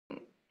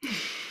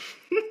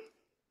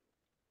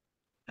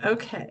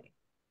Okay.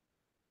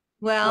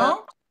 Well,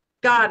 Well,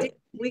 got did it.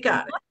 We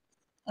got it.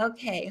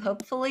 okay,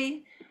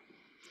 hopefully.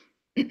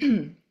 I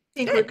think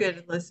we're Good.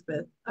 good,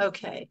 Elizabeth.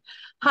 Okay.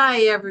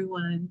 Hi,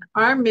 everyone.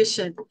 Our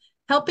mission,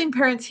 Helping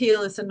Parents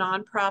Heal, is a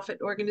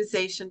nonprofit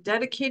organization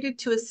dedicated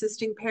to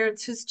assisting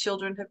parents whose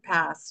children have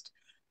passed.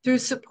 Through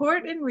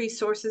support and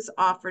resources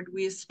offered,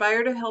 we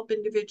aspire to help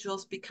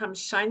individuals become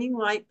shining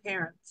light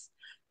parents,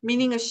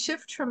 meaning a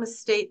shift from a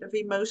state of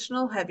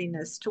emotional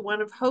heaviness to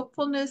one of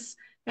hopefulness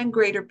and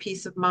greater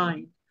peace of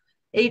mind.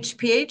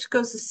 HPH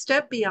goes a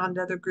step beyond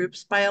other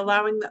groups by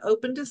allowing the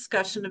open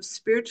discussion of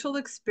spiritual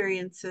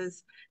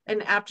experiences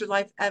and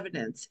afterlife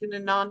evidence in a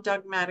non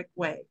dogmatic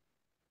way.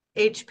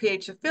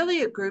 HPH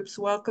affiliate groups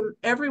welcome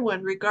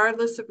everyone,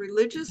 regardless of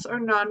religious or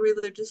non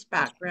religious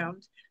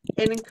background,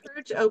 and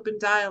encourage open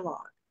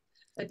dialogue.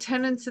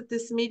 Attendance at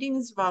this meeting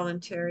is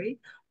voluntary.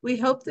 We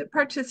hope that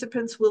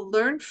participants will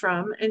learn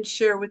from and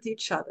share with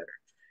each other.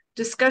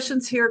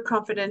 Discussions here are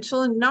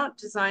confidential and not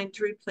designed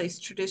to replace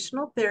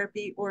traditional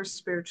therapy or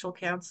spiritual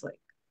counseling.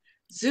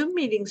 Zoom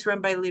meetings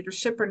run by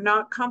leadership are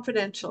not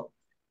confidential.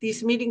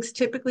 These meetings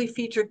typically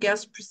feature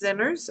guest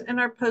presenters and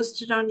are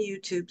posted on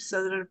YouTube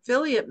so that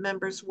affiliate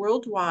members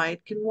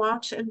worldwide can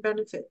watch and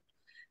benefit.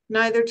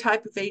 Neither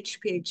type of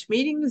HPH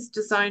meeting is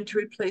designed to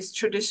replace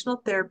traditional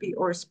therapy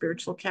or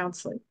spiritual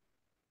counseling.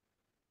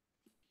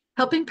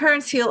 Helping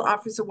Parents Heal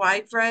offers a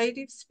wide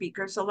variety of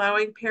speakers,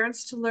 allowing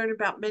parents to learn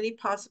about many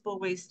possible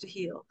ways to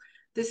heal.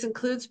 This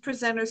includes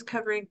presenters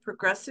covering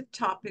progressive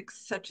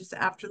topics such as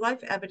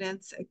afterlife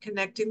evidence and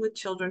connecting with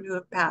children who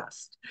have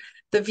passed.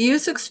 The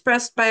views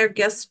expressed by our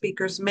guest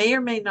speakers may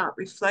or may not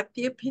reflect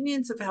the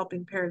opinions of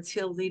Helping Parents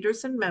Heal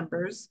leaders and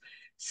members,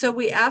 so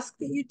we ask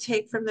that you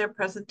take from their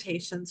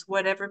presentations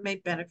whatever may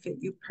benefit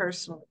you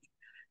personally.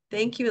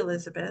 Thank you,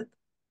 Elizabeth.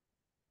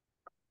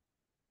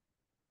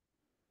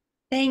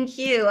 Thank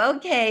you.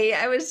 Okay,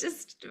 I was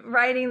just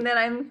writing that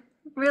I'm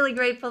really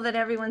grateful that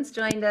everyone's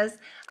joined us.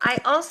 I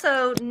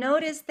also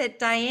noticed that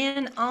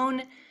Diane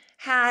Own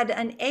had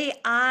an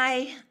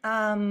AI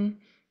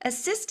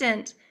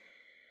assistant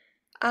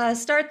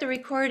start the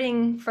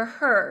recording for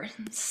her.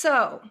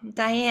 So,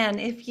 Diane,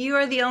 if you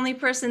are the only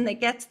person that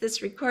gets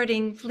this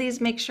recording,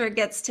 please make sure it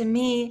gets to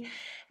me.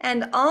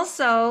 And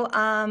also,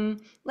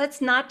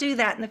 let's not do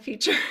that in the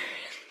future.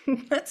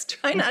 Let's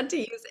try not to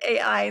use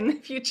AI in the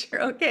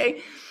future,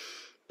 okay?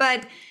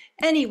 But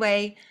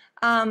anyway,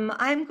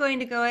 I'm going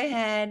to go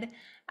ahead.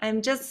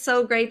 I'm just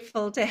so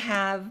grateful to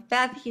have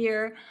Beth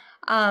here.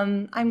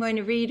 I'm going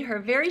to read her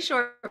very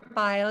short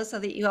bio so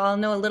that you all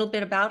know a little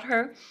bit about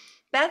her.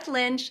 Beth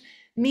Lynch,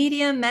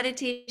 medium,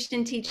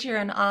 meditation teacher,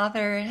 and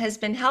author, has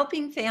been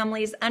helping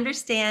families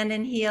understand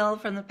and heal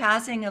from the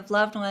passing of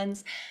loved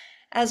ones,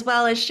 as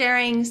well as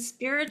sharing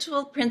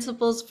spiritual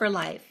principles for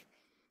life.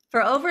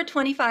 For over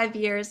 25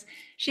 years,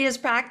 she has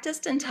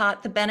practiced and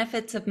taught the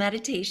benefits of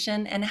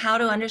meditation and how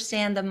to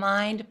understand the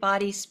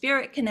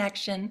mind-body-spirit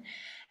connection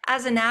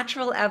as a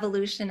natural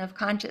evolution of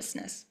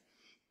consciousness.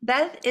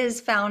 Beth is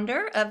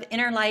founder of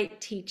Inner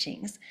Light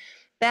Teachings.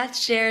 Beth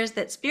shares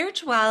that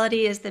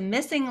spirituality is the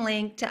missing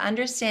link to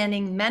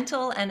understanding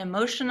mental and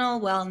emotional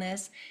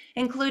wellness,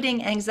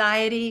 including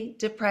anxiety,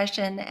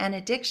 depression, and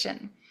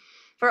addiction.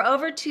 For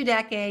over 2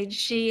 decades,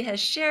 she has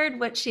shared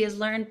what she has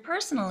learned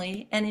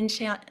personally and in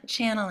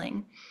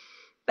channeling.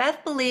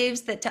 Beth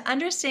believes that to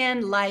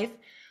understand life,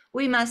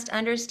 we must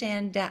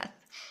understand death.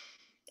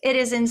 It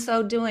is in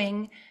so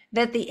doing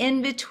that the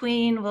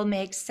in-between will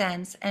make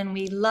sense and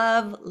we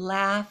love,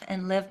 laugh,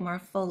 and live more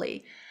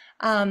fully.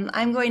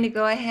 I'm going to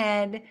go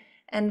ahead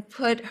and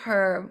put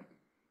her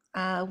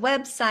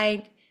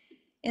website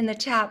in the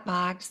chat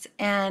box,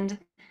 and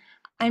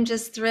I'm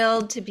just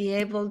thrilled to be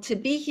able to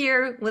be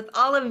here with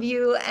all of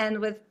you and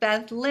with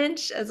Beth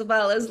Lynch as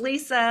well as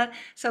Lisa.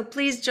 So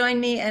please join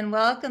me in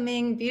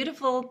welcoming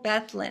beautiful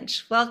Beth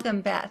Lynch.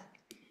 Welcome, Beth.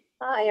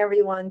 Hi,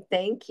 everyone.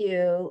 Thank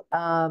you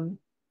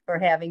for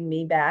having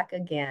me back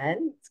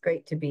again. It's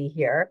great to be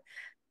here.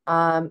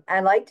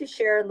 I'd like to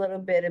share a little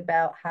bit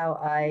about how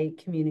I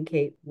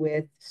communicate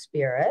with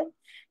spirit,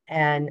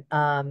 and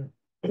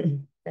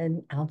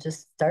then I'll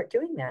just start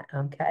doing that.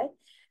 Okay.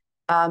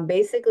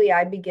 Basically,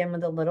 I begin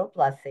with a little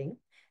blessing.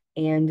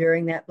 And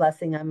during that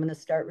blessing, I'm going to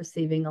start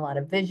receiving a lot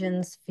of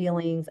visions,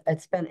 feelings.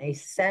 It's been a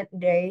scent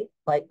day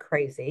like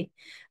crazy.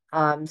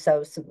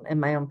 So in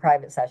my own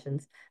private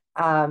sessions.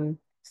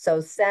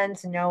 So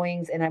scents,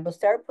 knowings, and I will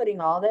start putting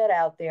all that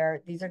out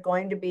there. These are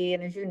going to be,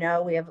 and as you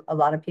know, we have a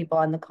lot of people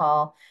on the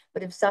call.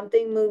 But if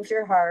something moves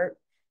your heart,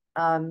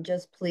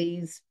 just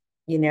please,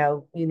 you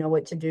know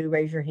what to do.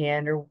 Raise your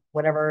hand or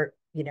whatever,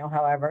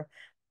 however,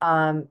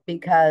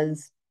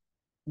 because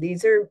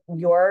these are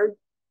your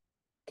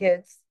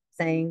kids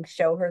saying,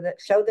 show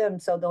them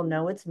so they'll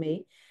know it's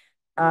me.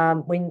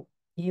 When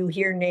you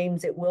hear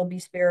names, it will be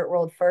spirit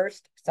world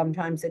first.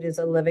 Sometimes it is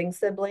a living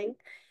sibling.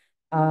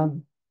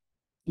 Um,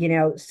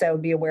 so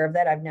be aware of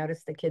that. I've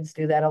noticed the kids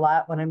do that a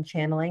lot when I'm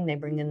channeling. They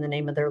bring in the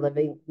name of their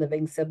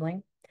living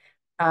sibling.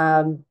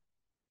 Um,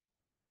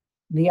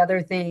 the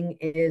other thing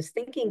is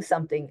thinking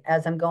something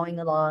as I'm going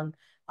along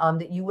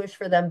that you wish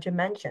for them to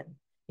mention.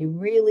 You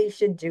really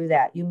should do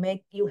that.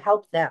 You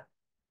help them,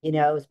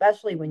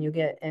 especially when you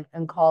get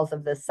in calls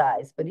of this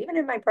size. But even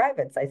in my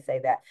privates, I say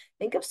that.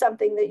 Think of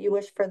something that you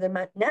wish for them.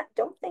 Not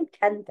don't think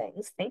 10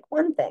 things, think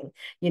one thing,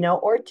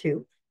 or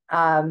two.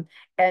 Um,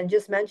 and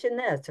just mention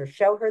this or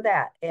show her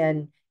that.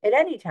 And at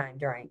any time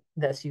during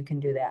this, you can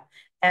do that.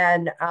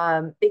 And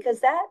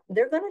because that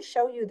they're going to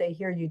show you they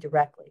hear you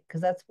directly,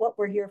 because that's what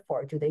we're here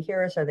for. Do they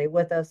hear us? Are they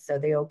with us? Are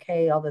they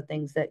okay? All the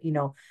things that,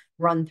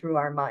 run through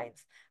our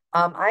minds.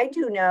 I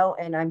do know,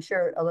 and I'm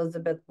sure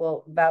Elizabeth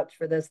will vouch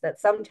for this, that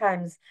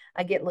sometimes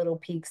I get little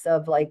peeks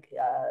of like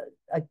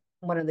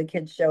one of the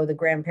kids show the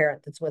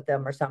grandparent that's with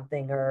them or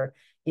something, or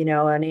an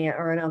aunt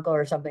or an uncle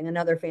or something,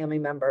 another family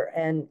member,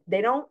 and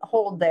they don't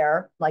hold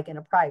there like in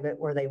a private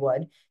where they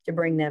would to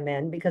bring them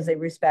in because they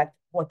respect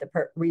what the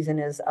reason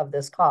is of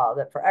this call,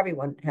 that for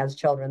everyone has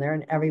children there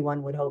and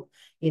everyone would hope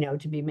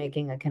to be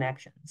making a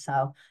connection.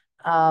 So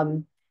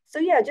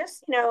yeah,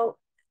 just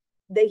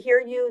they hear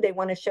you, they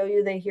want to show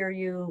you they hear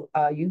you.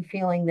 You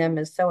feeling them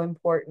is so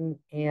important.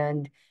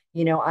 And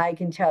I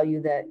can tell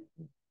you that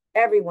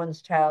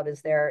everyone's child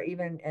is there,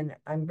 even, and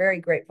I'm very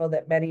grateful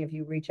that many of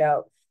you reach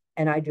out,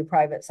 and I do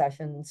private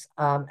sessions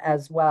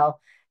as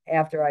well.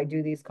 After I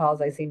do these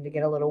calls, I seem to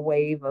get a little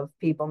wave of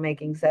people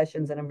making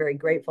sessions, and I'm very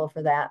grateful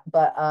for that.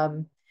 But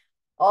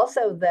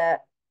also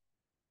that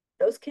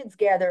those kids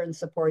gather and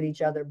support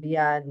each other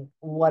beyond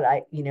what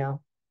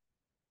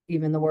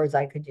even the words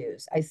I could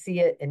use. I see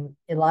it in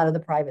a lot of the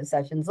private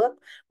sessions. Look,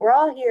 we're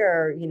all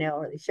here,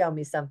 or they show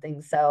me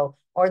something. So,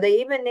 or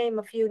they even name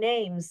a few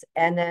names,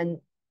 and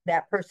then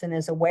that person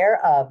is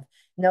aware of,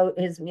 no,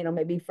 his,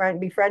 maybe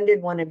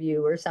befriended one of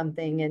you or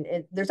something.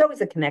 And there's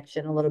always a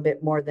connection a little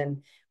bit more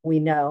than we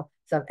know.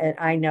 So, and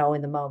I know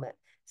in the moment.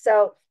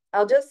 So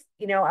I'll just,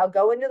 I'll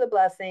go into the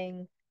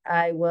blessing.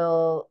 I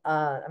will,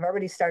 I've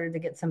already started to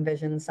get some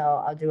vision. So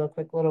I'll do a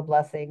quick little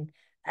blessing,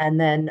 and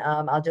then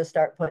I'll just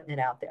start putting it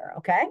out there.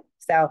 Okay.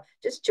 So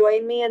just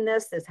join me in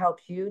this. This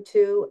helps you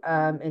too.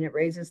 And it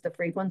raises the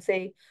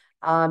frequency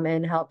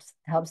and helps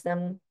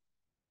them,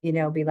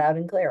 be loud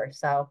and clear.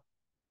 So,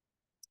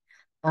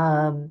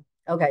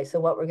 okay. So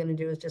what we're going to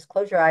do is just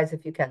close your eyes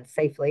if you can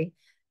safely.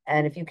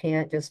 And if you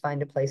can't, just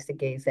find a place to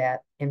gaze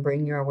at and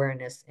bring your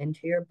awareness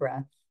into your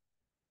breath.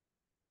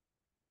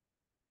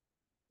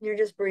 You're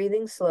just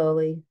breathing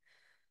slowly.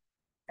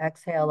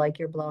 Exhale like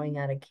you're blowing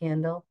out a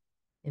candle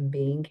and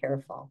being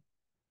careful.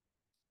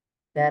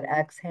 That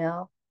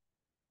exhale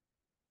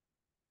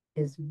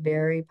is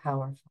very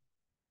powerful.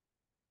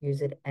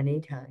 Use it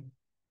anytime.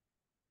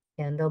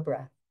 Candle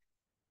breath.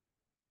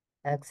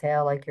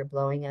 Exhale like you're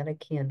blowing out a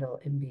candle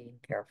and being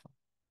careful.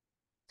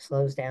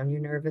 Slows down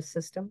your nervous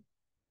system,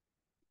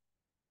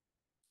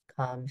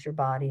 calms your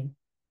body,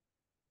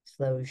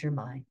 slows your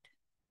mind.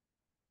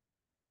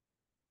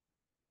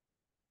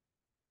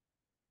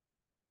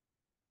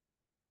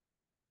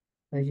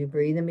 As you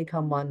breathe and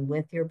become one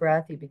with your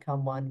breath, you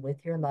become one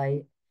with your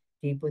light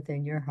deep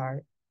within your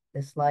heart.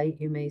 This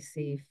light you may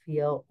see,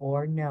 feel,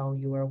 or know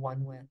you are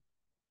one with.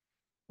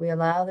 We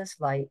allow this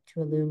light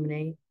to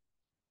illuminate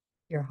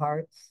your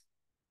hearts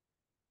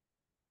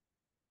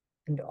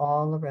and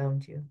all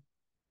around you,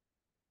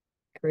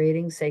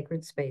 creating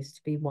sacred space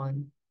to be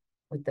one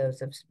with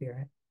those of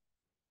spirit.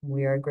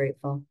 We are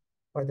grateful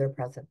for their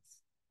presence.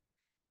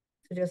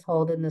 So just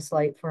hold in this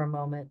light for a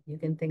moment. You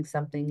can think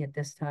something at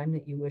this time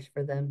that you wish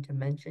for them to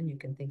mention. You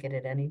can think it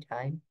at any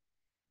time.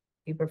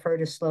 If you prefer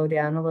to slow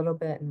down a little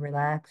bit and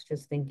relax,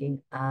 just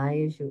thinking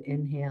I as you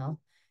inhale,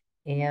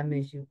 am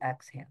as you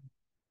exhale.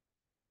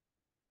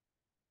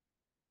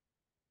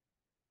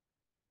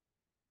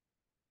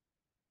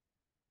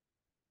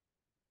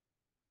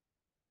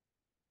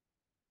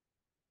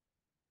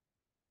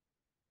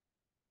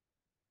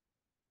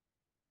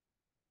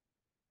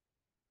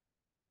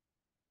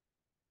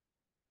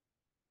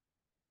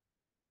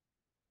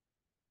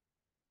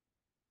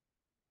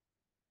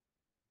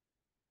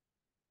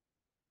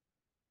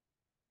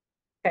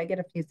 Okay, I get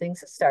a few things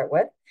to start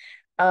with.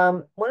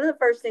 One of the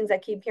first things I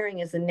keep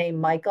hearing is the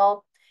name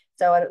Michael.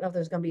 So I don't know if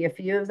there's going to be a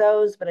few of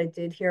those, but I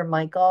did hear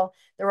Michael.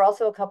 There were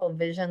also a couple of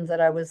visions that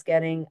I was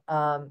getting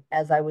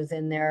as I was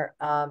in there,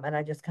 and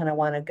I just kind of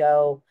want to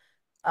go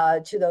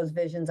to those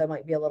visions. I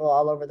might be a little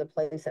all over the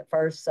place at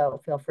first, so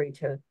feel free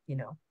to,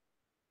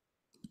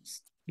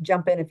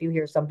 jump in if you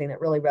hear something that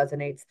really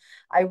resonates.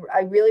 I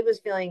really was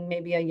feeling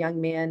maybe a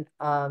young man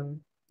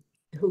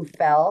who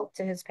fell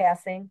to his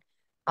passing.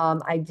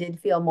 I did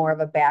feel more of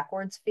a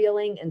backwards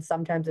feeling. And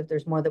sometimes if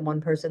there's more than one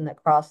person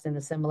that crossed in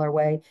a similar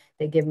way,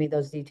 they give me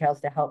those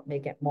details to help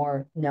make it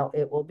more, no,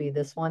 it will be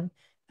this one.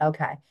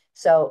 Okay.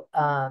 So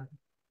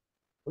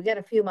we got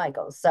a few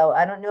Michaels. So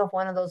I don't know if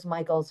one of those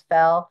Michaels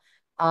fell.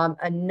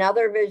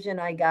 Another vision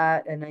I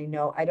got, and I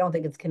know I don't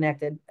think it's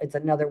connected. It's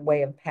another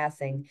way of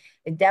passing.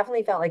 It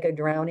definitely felt like a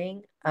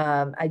drowning.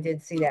 I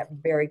did see that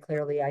very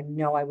clearly. I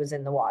know I was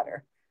in the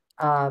water.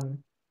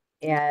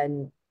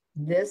 And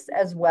this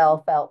as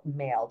well felt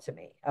male to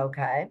me.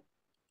 Okay.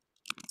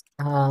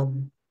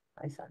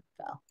 My son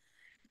fell.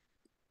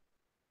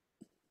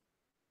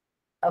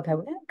 Okay,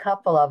 we got a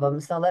couple of them.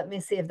 So let me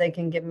see if they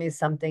can give me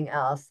something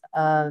else.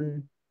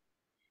 Well,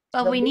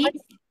 The we need,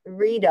 one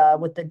Rita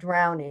with the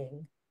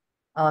drowning,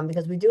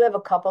 because we do have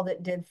a couple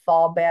that did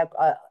fall back.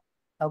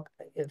 Okay,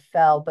 it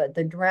fell, but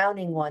the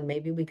drowning one,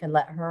 maybe we can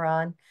let her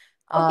on.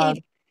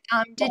 okay.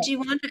 Um, Did you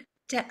want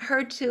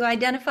her to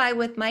identify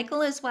with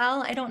Michael as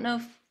well? I don't know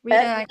if Uh,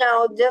 Rita,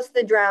 no, just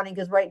the drowning,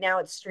 because right now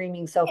it's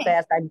streaming so okay.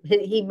 fast.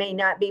 He may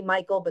not be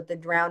Michael, but the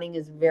drowning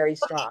is very Okay.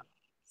 strong.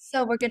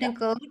 So we're Yeah. gonna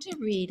go to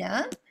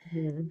Rita.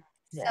 Mhm.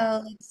 Yeah.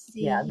 So let's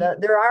see Yeah. here.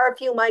 There are a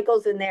few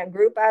Michaels in that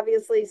group,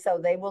 obviously, so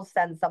they will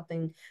send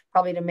something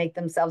probably to make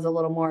themselves a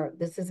little more,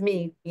 this is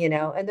me,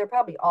 and they're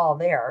probably all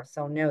there,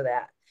 so know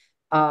that.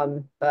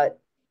 But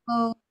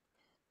Oh,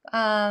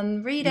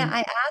 Rita, mm,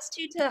 I asked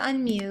you to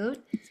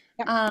unmute.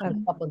 Yep. a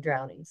Um, couple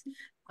drownings. You hear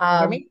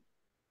Um, me?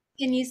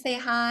 can you say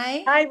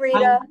hi? Hi, Hi.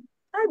 Rita.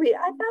 Hi, Rita.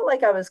 I felt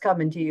like I was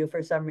coming to you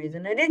for some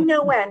reason. I didn't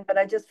know when, but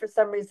I just, for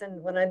some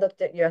reason, when I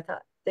looked at you,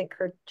 think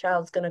her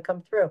child's going to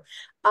come through.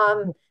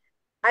 Um,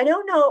 I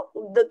don't know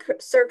the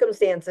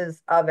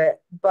circumstances of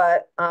it,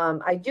 but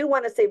I do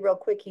want to say real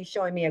quick, he's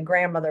showing me a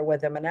grandmother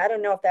with him. And I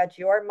don't know if that's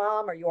your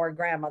mom or your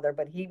grandmother,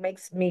 but he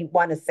makes me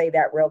want to say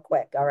that real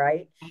quick. All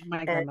right.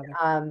 My And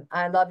grandmother.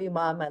 I love you,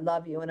 mom. I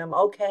love you. And I'm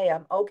okay.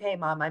 I'm okay,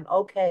 mom. I'm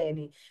okay.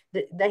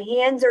 And the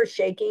hands are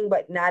shaking,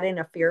 but not in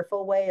a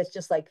fearful way. It's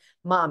just like,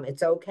 mom,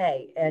 it's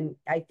okay. And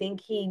I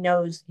think he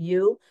knows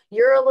you.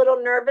 You're a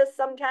little nervous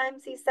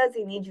sometimes. He says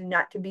he needs you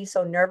not to be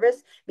so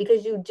nervous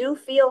because you do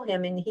feel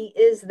him and he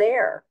is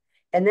there.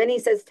 And then he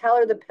says, tell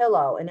her the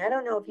pillow. And I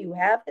don't know if you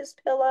have his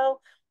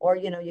pillow or,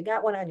 you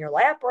got one on your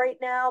lap right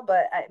now,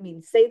 but I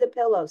mean, say the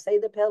pillow, say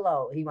the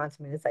pillow. He wants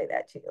me to say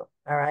that to you.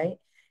 All right.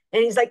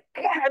 And he's like,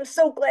 God, I'm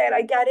so glad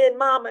I got in,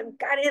 mom. I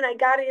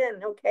got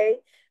in. Okay.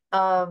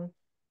 Um,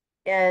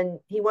 and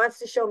he wants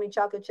to show me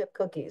chocolate chip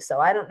cookies. So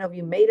I don't know if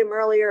you made him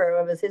earlier or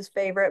if it was his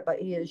favorite, but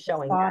he is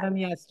showing Saw that. them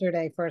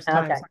yesterday, first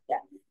time. Okay. Yeah.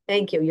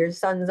 Thank you. Your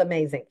son's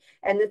amazing.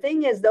 And the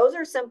thing is, those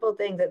are simple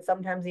things that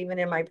sometimes even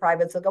in my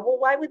privates will go, well,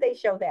 why would they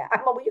show that? I'm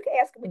like, well, you can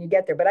ask them when you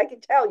get there, but I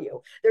can tell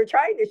you, they're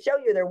trying to show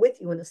you they're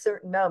with you in a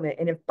certain moment.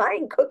 And if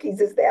buying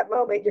cookies is that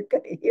moment, you're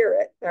going to hear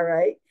it. All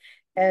right.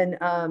 And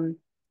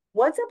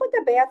what's up with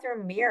the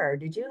bathroom mirror?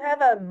 Did you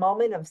have a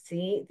moment of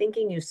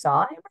thinking you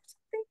saw him or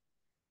something?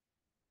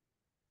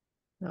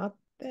 Not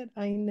that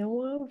I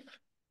know of.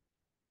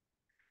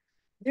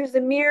 There's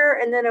a mirror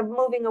and then a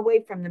moving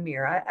away from the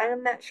mirror.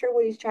 I'm not sure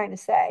what he's trying to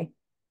say.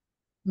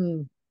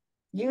 Hmm.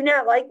 You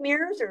not like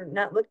mirrors or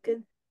not look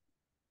good?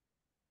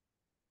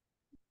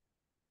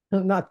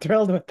 I'm not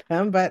thrilled with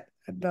them, but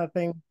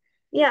nothing.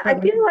 Yeah, I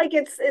But feel like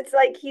it's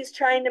like he's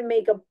trying to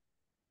make a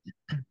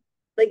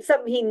like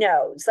something he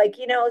knows. Like,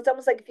 it's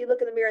almost like if you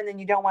look in the mirror and then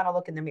you don't want to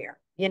look in the mirror.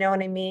 You know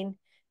what I mean?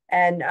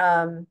 And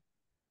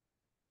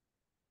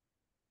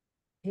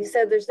he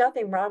said, there's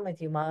nothing wrong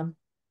with you, mom.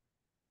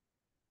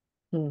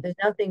 hmm, There's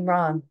nothing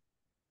wrong.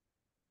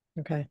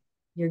 okay.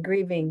 You're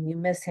grieving, you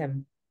miss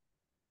him.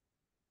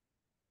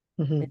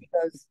 Hmm. And he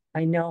goes,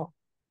 I know.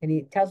 And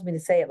he tells me to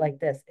say it like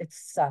this. It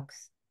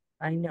sucks.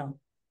 I know.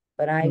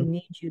 But I Hmm.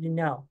 need you to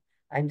know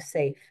I'm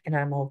safe and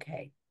I'm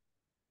okay.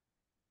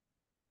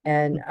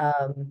 And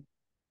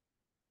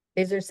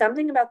is there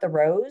something about the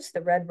rose,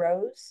 the red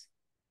rose?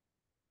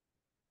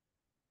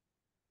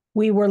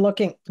 We were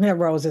looking at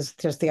roses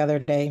just the other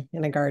day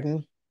in a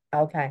garden.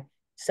 Okay.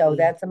 So Yeah.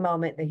 that's a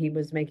moment that he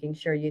was making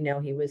sure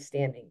he was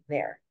standing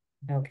there.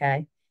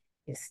 Okay.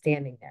 He's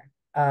standing there.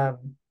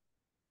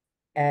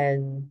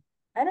 And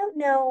I don't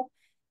know.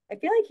 I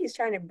feel like he's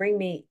trying to bring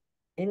me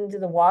into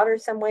the water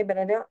some way, but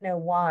I don't know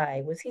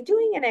why. Was he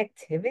doing an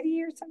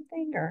activity or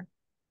something? Or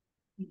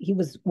He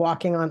was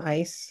walking on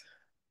ice.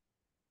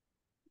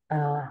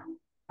 uh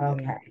And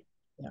okay.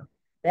 yeah,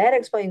 That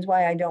explains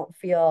why I don't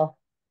feel,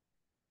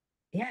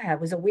 yeah, it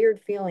was a weird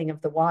feeling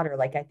of the water.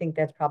 Like I think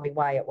that's probably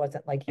why it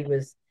wasn't like he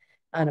was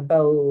on a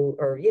boat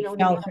or you he know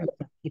what I fell mean?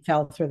 through he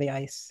fell through the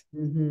ice.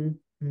 Mm-hmm.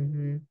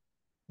 Mm-hmm.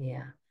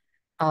 Yeah.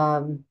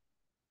 Um,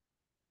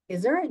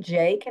 is there a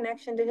J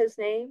connection to his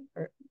name?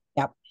 Or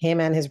Yep. Him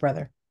and his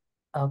brother.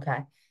 okay.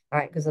 All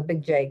right, because a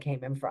big J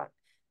came in front.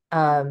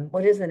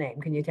 What is the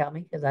name? Can you tell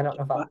me? Because I don't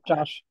know if I'll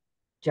Josh.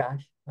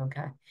 Josh.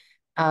 Okay.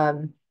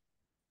 Um,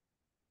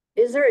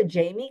 is there a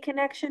Jamie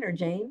connection or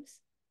James?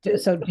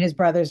 So his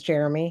brother's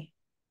Jeremy.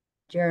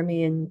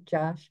 Jeremy and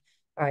Josh.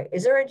 All right.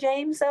 Is there a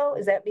James though?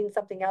 Does that mean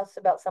something else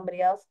about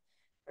somebody else?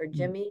 Or Hmm.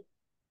 Jimmy?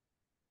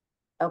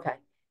 Okay.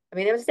 I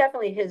mean, it was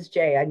definitely his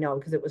J, I know,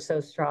 because it was so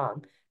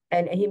strong.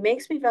 And he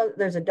makes me feel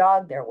there's a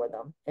dog there with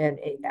him. And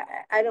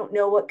I don't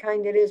know what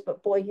kind it is,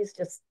 but boy, he's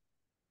just,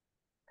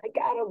 I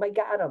got him. I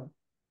got him.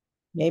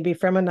 Maybe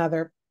from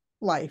another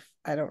life.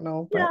 I don't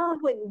know, but No,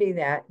 it wouldn't be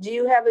that. Do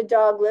you have a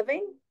dog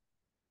living?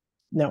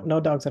 no, no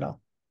dogs at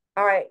all.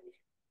 All right.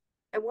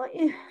 I want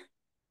you,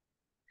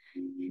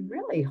 he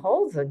really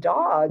holds a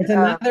dog. It's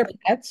another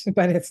pet,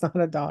 but it's not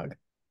a dog.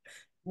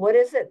 What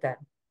is it then?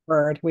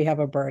 Bird. We have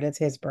a bird. It's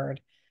his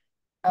bird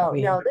that Oh,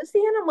 we have. no, this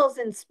animal's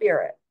in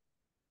spirit.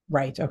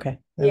 Right. Okay.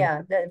 No.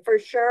 Yeah, that for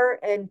sure.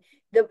 And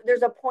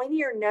there's a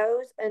pointier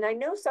nose. And I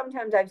know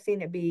sometimes I've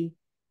seen it be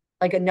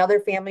like another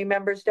family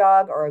member's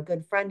dog or a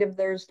good friend of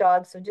theirs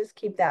dog. So just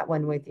keep that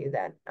one with you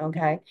then.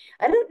 Okay.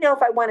 I don't know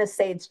if I want to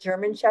say it's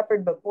German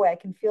Shepherd, but boy, I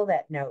can feel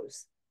that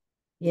nose.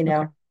 You Okay.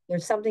 know,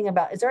 there's something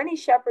about, is there any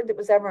shepherd that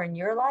was ever in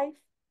your life?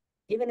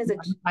 Even as a,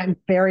 I'm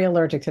very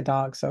allergic to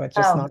dogs, so it's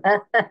just oh,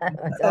 not.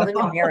 so there's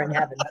no hair in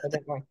heaven, so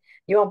don't worry.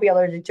 You won't be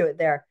allergic to it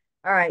there.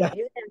 All right, Yeah,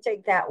 you can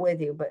take that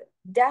with you, but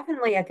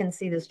definitely I can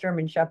see this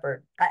German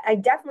Shepherd. I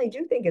definitely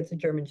do think it's a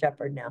German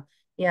Shepherd now.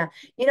 Yeah.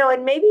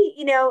 And maybe,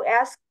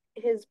 ask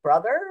his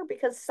brother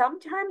because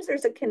sometimes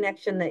there's a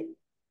connection that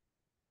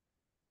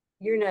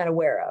you're not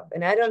aware of.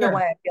 And I don't know sure,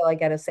 why I feel like I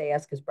gotta say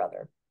ask his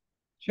brother.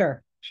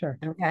 sure, sure.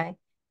 Okay.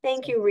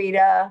 Thank So, you,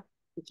 Rita.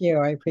 thank you.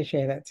 I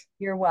appreciate it.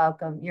 You're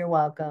welcome. You're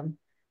welcome.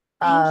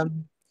 Thank you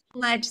Um, so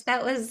much.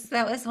 That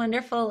was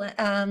wonderful.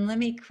 Let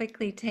me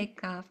quickly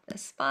take off the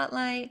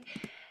spotlight.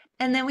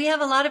 And then we have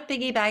a lot of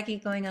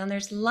piggybacking going on.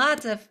 There's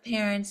lots of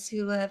parents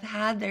who have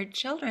had their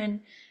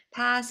children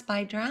pass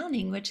by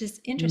drowning, which is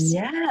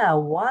interesting. yeah,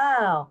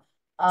 wow.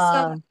 So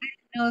I Uh,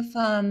 don't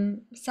know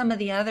if some of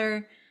the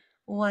other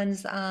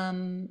ones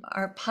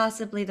are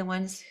possibly the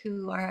ones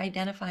who are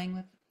identifying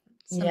with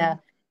some of Yeah.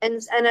 the.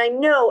 And I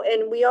know,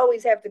 and we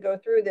always have to go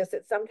through this,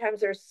 that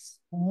sometimes there's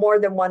more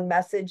than one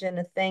message in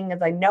a thing,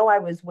 as I know I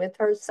was with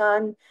her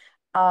son.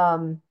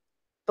 Um,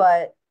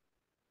 but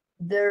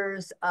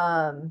there's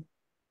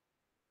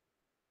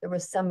there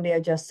was somebody I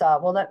just saw.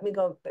 Well, let me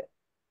go.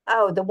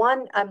 Oh, the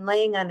one I'm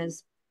laying on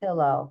his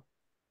pillow.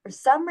 For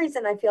some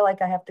reason, I feel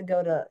like I have to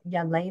go to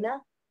Yelena.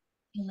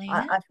 I,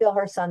 Elena? I feel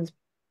her son's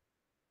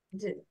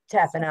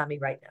tapping on me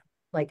right now.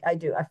 Like I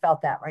do. I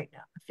felt that right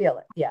now. I feel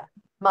it. Yeah.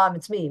 Mom,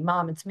 it's me.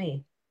 Mom, it's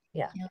me.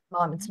 Yeah. Yeah.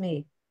 Mom, it's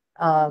me.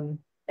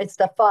 It's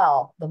the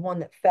fall, the one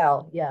that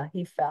fell. Yeah,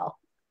 he fell.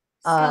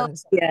 So Um,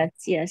 Yes,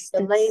 yes,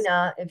 that's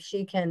Elena, if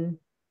she can,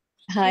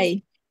 she's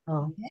hi.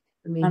 oh,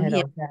 let me I'm hit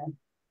here. okay.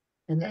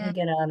 And let me uh,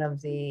 get out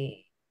of the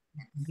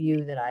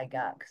view that I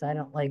got because I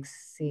don't like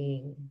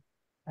seeing,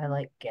 I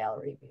like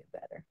gallery view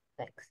better.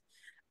 Thanks.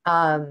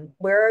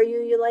 Where are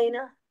you,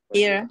 Elena? Where are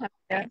you? Here. I'm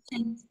here.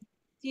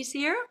 do you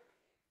see her?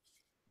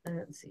 I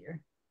don't see her.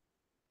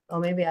 Oh,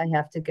 maybe I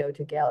have to go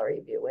to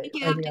gallery view. I Wait, think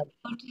you or have the to other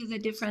go to the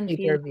different view.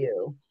 speaker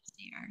view.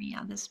 See her.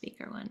 Yeah, the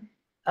speaker one.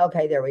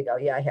 Okay, there we go.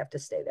 Yeah, I have to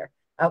stay there.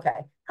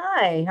 Okay.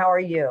 Hi, how are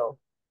you?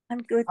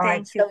 I'm good, All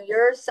right, thank you. so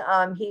yours,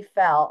 he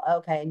fell.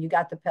 Okay, and you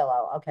got the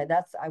pillow. Okay,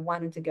 I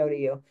wanted to go to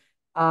you.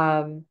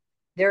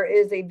 There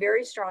is a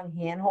very strong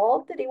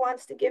handhold that he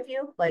wants to give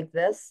you, like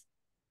this.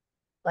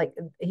 Like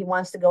he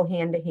wants to go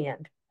hand to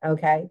hand.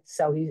 Okay,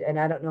 so and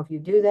I don't know if you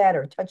do that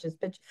or touch his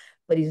pitch,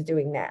 but he's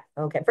doing that.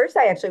 Okay, first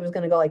I actually was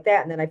going to go like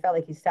that, and then I felt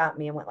like he stopped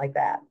me and went like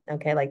that.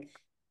 Okay, like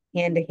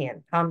hand to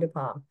hand, palm to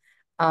palm.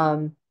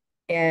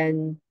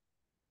 And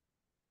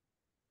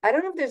I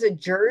don't know if there's a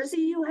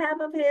jersey you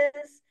have of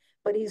his,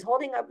 but he's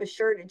holding up a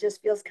shirt. It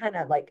just feels kind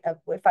of like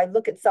if I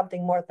look at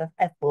something more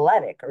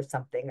athletic or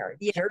something or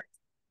Yeah, jersey.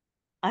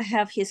 I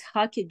have his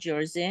hockey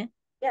jersey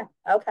Yeah.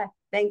 Okay.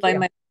 Thank by you.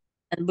 my,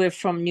 and we're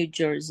from New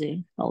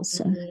Jersey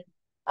also. Mhm.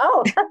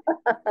 Oh,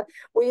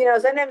 well,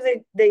 sometimes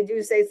they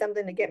do say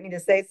something to get me to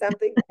say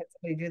something. I had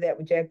somebody do that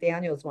with Jack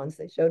Daniels once.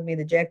 They showed me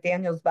the Jack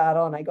Daniels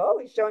bottle, and I go, "Oh,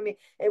 he's showing me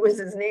it was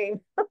his name."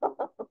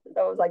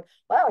 So I was like,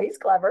 "Wow, he's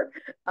clever."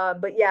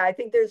 But yeah, I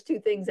think there's two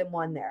things in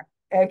one there.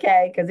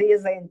 Okay, because he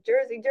is saying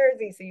Jersey,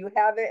 Jersey, so you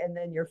have it, and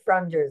then you're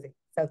from Jersey.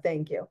 So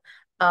thank you.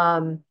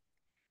 Um,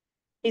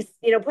 he's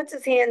puts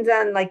his hands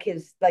on like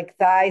his like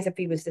thighs if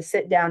he was to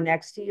sit down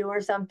next to you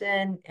or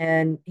something,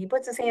 and he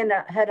puts his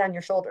head on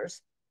your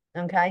shoulders.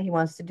 Okay, he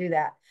wants to do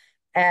that.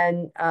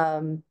 And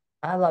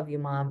I love you,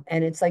 mom,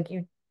 and it's like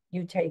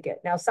you take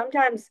it. Now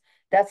sometimes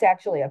that's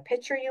actually a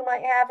picture you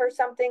might have or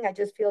something. I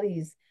just feel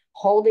he's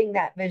holding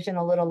that vision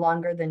a little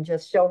longer than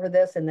just show her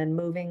this and then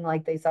moving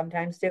like they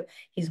sometimes do.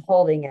 He's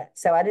holding it.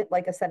 So I didn't,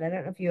 like I said, I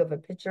don't know if you have a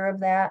picture of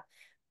that.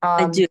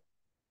 I um do.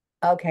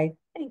 Okay,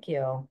 thank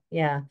you.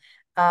 Yeah.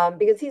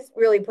 Because he's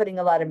really putting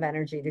a lot of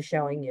energy to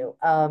showing you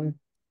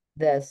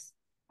this.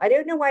 I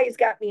don't know why he's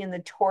got me in the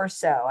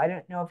torso. I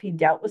don't know if he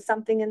dealt with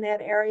something in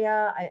that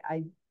area.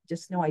 I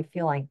just know I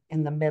feel like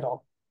in the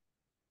middle.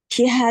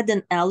 He had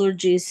an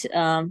allergies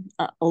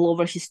all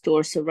over his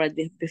torso right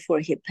before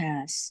he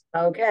passed.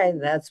 Okay,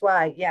 that's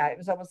why. Yeah, it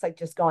was almost like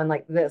just going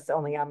like this,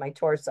 only on my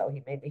torso.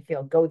 He made me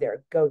feel go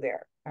there, go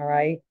there. All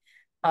right.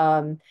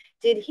 Um,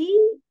 did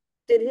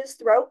his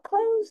throat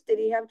close? Did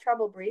he have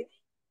trouble breathing?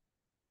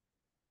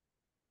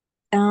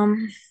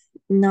 Um,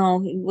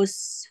 no, it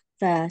was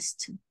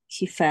fast.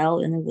 He fell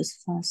and it was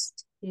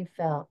fast. He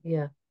felt,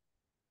 yeah.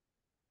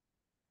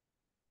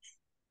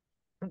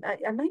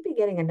 I might be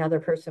getting another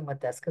person with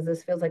this because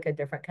this feels like a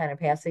different kind of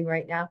passing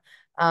right now.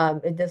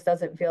 It just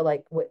doesn't feel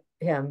like with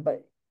him,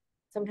 but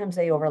sometimes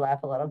they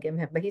overlap a little. Give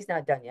him, but he's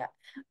not done yet.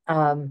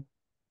 Um,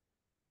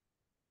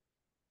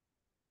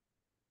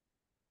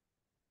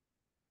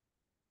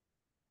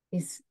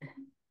 he's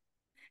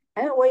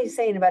I don't know what he's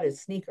saying about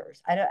his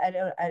sneakers.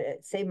 I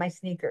say my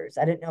sneakers.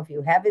 I don't know if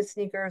you have his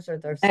sneakers or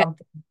there's I,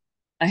 something.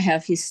 I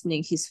have his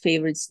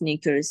favorite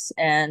sneakers,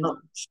 and Oh,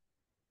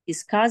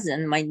 his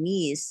cousin, my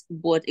niece,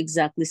 bought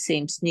exactly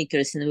same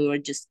sneakers, and we were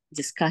just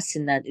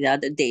discussing that the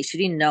other day. She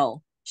didn't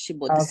know she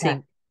bought the Okay.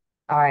 same.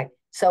 All right.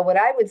 So what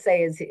I would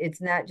say is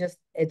it's not just,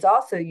 it's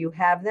also you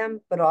have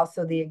them, but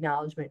also the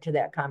acknowledgement to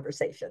that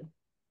conversation.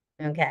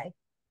 Okay.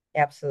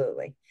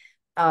 Absolutely.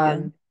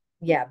 Yeah.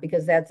 Yeah,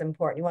 because that's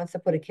important. He wants to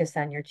put a kiss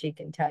on your cheek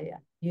and tell you,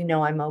 you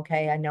know, I'm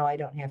okay. I know I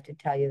don't have to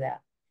tell you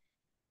that.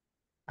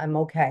 I'm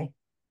okay.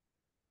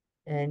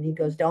 And he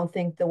goes, don't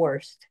think the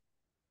worst,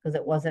 because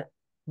it wasn't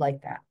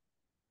like that.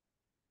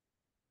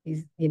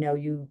 He's, you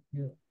know,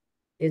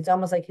 it's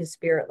almost like his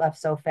spirit left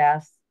so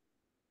fast.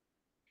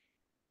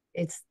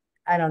 It's,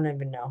 I don't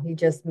even know. He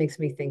just makes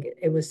me think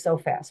it was so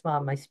fast.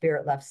 Mom, my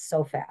spirit left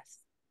so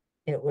fast.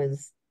 It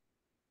was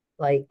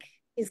like,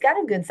 he's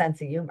got a good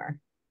sense of humor.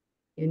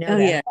 You know Oh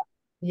that. yeah.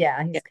 Yeah,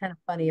 Yeah. he's kind of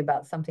funny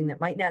about something that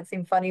might not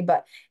seem funny,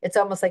 but it's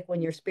almost like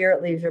when your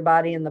spirit leaves your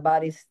body and the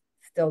body's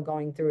still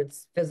going through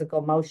its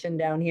physical motion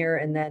down here.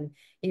 And then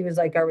he was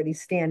like already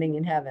standing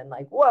in heaven,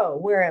 like, whoa,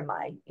 where am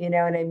I? You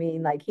know what I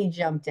mean? Like he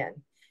jumped in,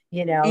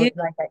 you know, You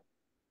like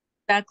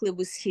exactly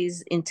with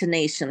his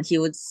intonation. He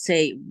would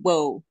say,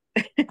 "Whoa."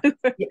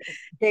 yeah,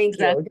 thank you.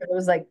 Exactly. It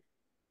was like,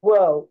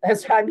 whoa,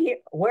 that's why I'm here.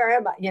 Where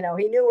am I? You know,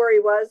 he knew where he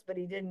was, but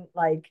he didn't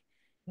like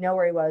know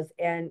where he was.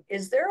 And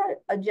is there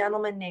a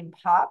gentleman named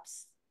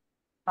Pops?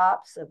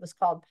 Pops, it was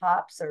called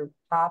Pops or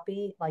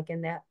Poppy, like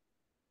in that.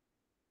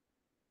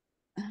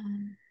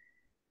 Um,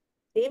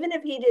 Even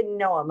if he didn't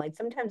know him, like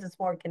sometimes it's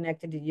more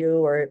connected to you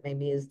or it may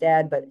be his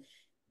dad, but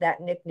that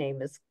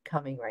nickname is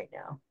coming right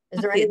now.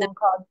 Is there okay. anyone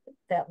called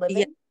that Yeah.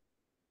 living?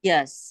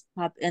 Yes.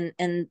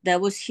 And that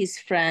was his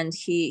friend.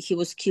 He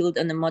was killed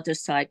on a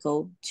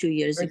motorcycle 2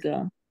 years There's,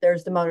 ago.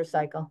 there's the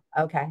motorcycle.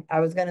 Okay. I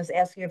was going to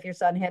ask you if your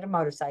son had a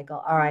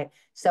motorcycle. All right.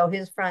 So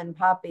his friend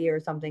Poppy or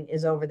something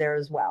is over there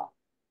as well.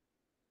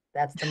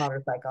 That's the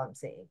motorcycle I'm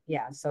seeing.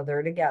 Yeah. So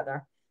they're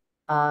together.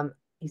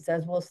 He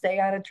says, we'll stay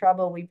out of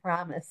trouble. We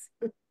promise.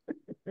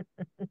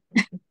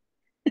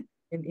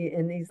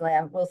 And he's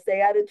laughing. We'll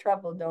stay out of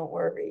trouble. Don't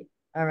worry.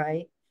 All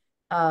right.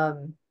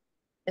 Um,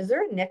 is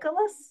there a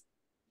Nicholas?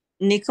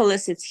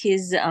 Nicholas, it's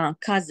his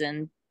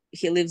cousin.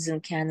 He lives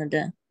in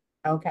Canada.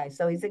 Okay,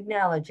 so he's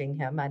acknowledging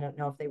him. I don't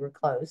know if they were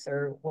close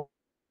or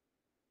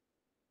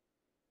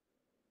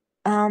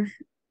Um,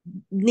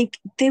 Nick,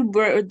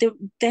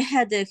 they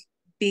had a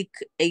big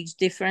age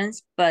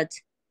difference, but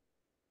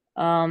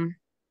um,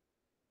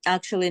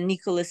 actually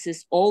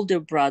Nicholas's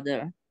older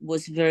brother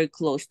was very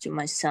close to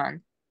my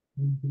son.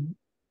 Mhm.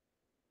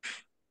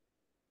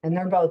 And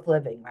they're both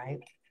living, right?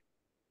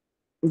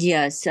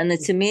 Yes, and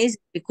it's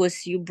amazing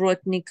because you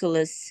brought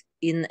Nicholas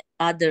in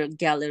other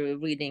gallery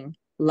reading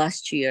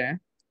last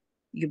year.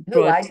 You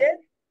Who I brought, did?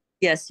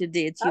 yes, you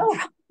did. You Oh,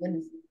 brought,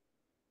 goodness.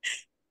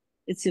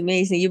 it's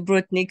amazing. You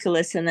brought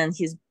Nicholas and then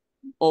his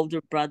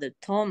older brother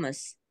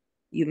Thomas.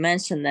 You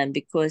mentioned them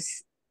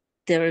because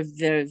they were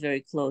very,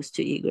 very close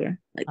to Igor.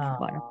 Like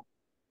one.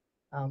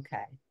 Oh,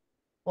 okay.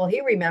 Well,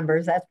 he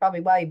remembers. That's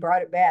probably why he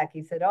brought it back.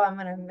 He said, "Oh, I'm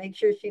gonna make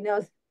sure she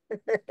knows."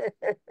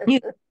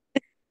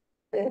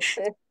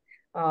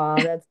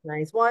 Oh, that's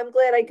nice. Well, I'm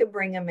glad I could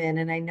bring him in,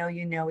 and I know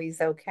you know he's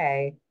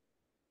okay. I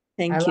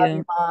Thank love you,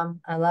 you.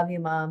 Mom. I love you,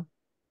 Mom.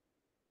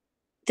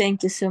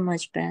 Thank you so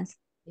much, Beth.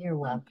 You're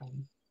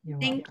welcome. You're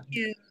Thank welcome.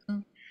 you,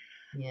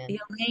 Yeah.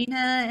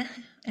 Yelena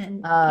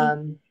and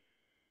Um,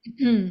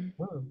 Amy.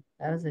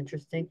 that was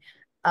interesting.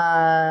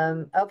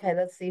 Okay,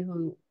 let's see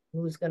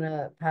who's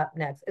gonna pop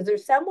next. Is there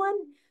someone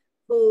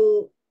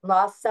who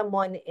lost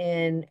someone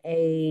in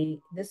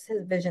this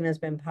vision has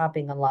been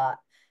popping a lot,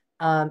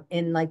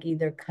 in like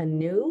either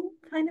canoe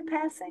kind of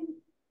passing,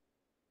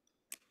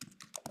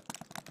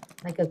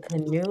 like a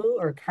canoe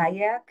or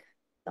kayak,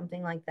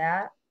 something like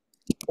that,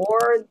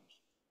 or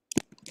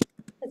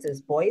is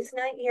this boys'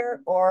 night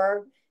here,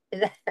 or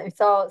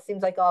it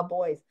seems like all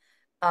boys,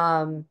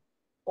 um,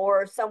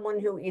 or someone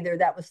who either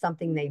that was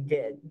something they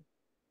did,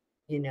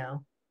 you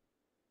know.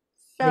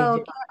 They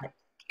So did.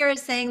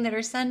 Kira's saying that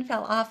her son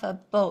fell off a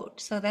boat,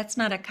 so that's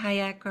not a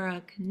kayak or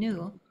a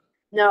canoe.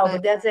 No, But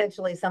but that's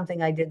actually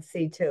something I did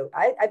see too.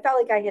 I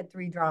felt like I had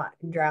three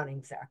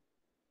drownings there.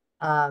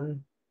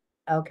 Um,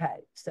 okay.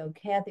 So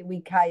Kathy,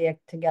 we kayak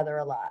together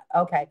a lot.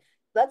 Okay.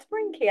 Let's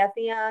bring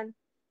Kathy on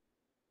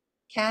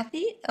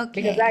Kathy,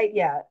 because okay.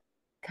 yeah,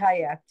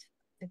 kayaked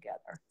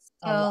together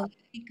a So lot. let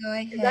me go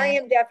Because I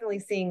ahead. am definitely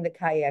seeing the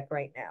kayak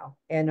right now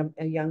and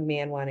a young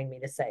man wanting me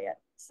to say it.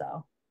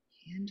 So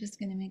I'm just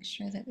going to make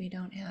sure that we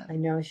don't have. I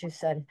know she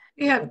said,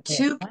 We have okay.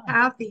 two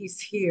Kathys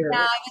Yeah, here.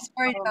 I was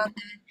worried Um, about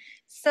that.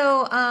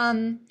 So,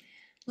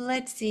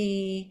 let's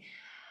see.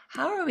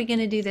 How are we going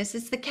to do this?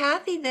 It's the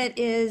Kathy that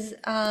is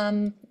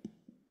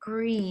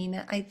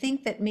green. I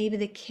think that maybe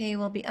the K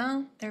will be,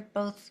 oh, they're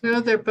both, No,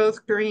 they're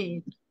both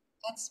green.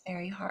 that's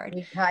very hard.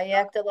 we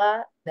kayaked a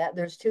lot. That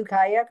there's two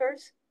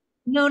kayakers.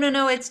 No, no,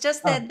 no. It's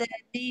just Oh, that the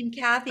name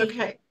Kathy.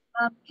 Okay.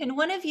 Can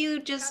one of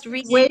you just Kathy,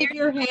 rename wave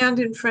your hand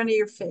in front of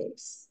your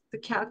face. The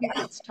Kathy your?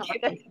 that's Okay,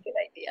 that's talking. a good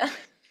idea.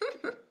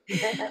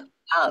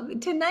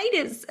 Tonight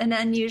is an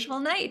unusual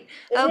night.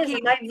 it is. Okay,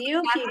 And my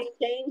view keeps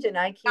changing.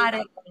 I keep got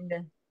it. trying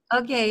to.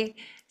 Okay,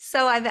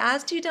 So I've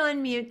asked you to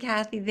unmute,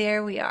 Kathy.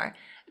 There we are.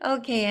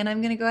 Okay, and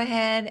I'm going to go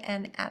ahead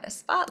and add a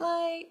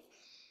spotlight.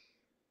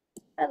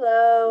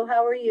 Hello,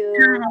 how are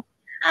you?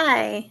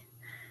 Hi.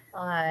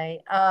 Hi.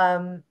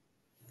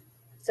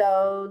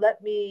 So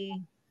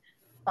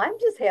I'm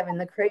just having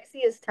the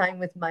craziest time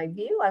with my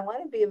view. I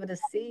want to be able to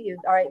see you.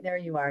 All right, there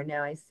you are.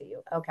 Now I see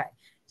you. Okay.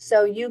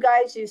 So you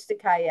guys used to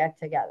kayak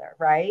together,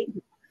 right?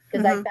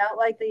 Because I Mhm. felt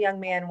like the young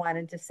man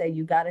wanted to say,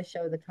 you got to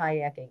show the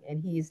kayaking,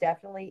 and he's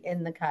definitely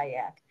in the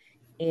kayak.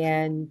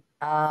 And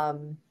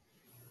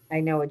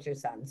I know it's your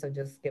son, so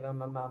just give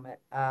him a moment.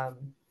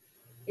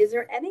 Is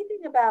there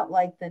anything about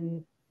like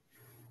the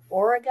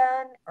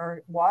Oregon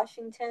or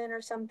Washington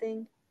or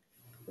something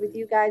with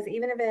you guys,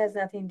 even if it has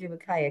nothing to do with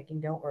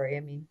kayaking? Don't worry.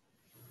 I mean,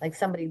 like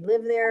somebody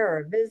live there or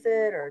a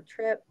visit or a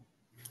trip.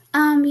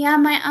 Yeah,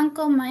 my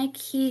uncle Mike,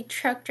 he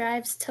truck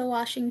drives to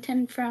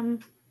Washington from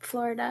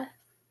Florida.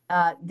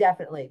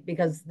 Definitely,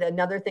 because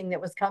another thing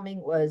that was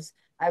coming was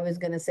I was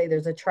going to say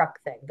there's a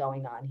truck thing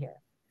going on here.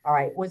 All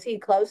right. Was he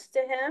close to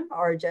him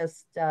or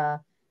just,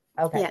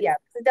 okay. Yeah. Yeah.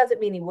 It doesn't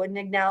mean he wouldn't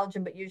acknowledge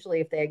him, but usually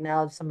if they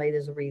acknowledge somebody,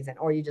 there's a reason,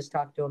 or you just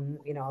talk to him,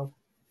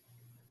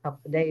 couple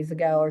of days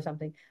ago or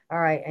something. All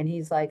right. And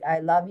he's like, I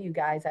love you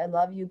guys. I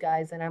love you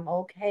guys. And I'm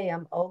okay.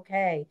 I'm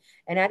okay.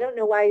 And I don't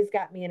know why he's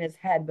got me in his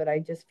head, but I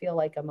just feel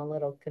like I'm a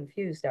little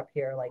confused up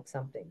here, like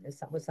something.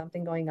 Was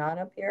something going on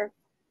up here?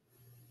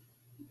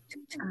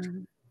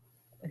 Um,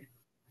 I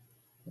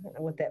don't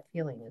know what that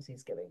feeling is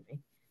he's giving me.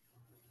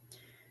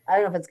 I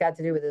don't know if it's got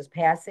to do with his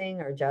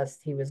passing or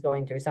just he was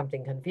going through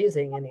something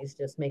confusing and he's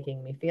just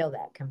making me feel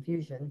that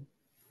confusion.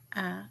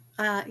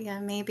 yeah,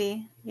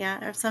 maybe.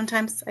 Yeah, or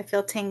sometimes I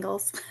feel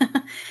tingles.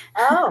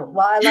 Oh,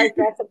 well, I like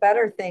that's a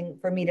better thing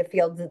for me to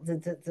feel.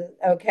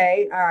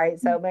 Okay, all right.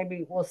 So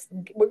maybe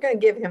we're going to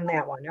give him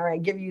that one. All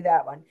right, give you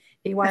that one.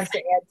 He wants to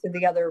add to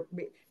the other.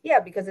 Yeah,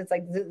 because it's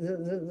like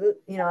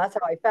that's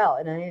how I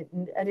felt, and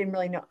I didn't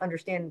really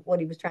understand what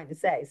he was trying to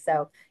say.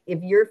 So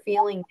if you're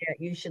feeling that,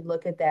 you should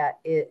look at that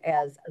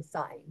as a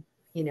sign,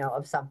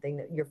 of something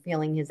that you're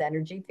feeling his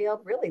energy field.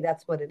 Really,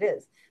 that's what it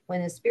is.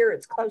 When his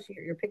spirit's close,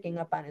 you're picking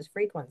up on his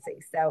frequency.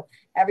 So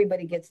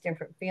everybody gets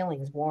different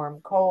feelings,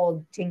 warm,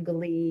 cold,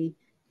 tingly.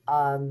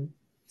 um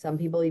some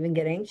people even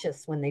get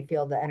anxious when they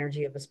feel the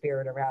energy of a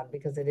spirit around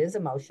because it is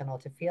emotional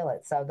to feel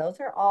it. So those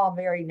are all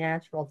very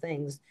natural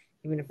things,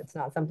 even if it's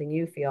not something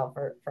you feel.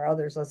 For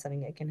others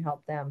listening, it can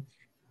help them.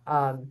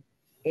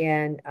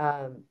 And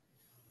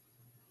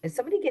Is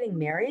somebody getting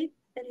married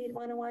that you'd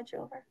want to watch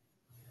over?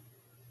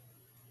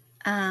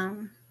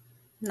 um,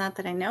 Not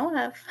that I know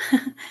of.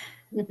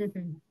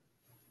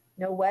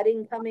 No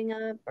wedding coming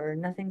up or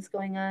nothing's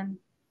going on,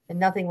 and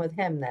nothing with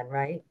him then,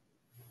 right?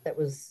 That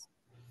was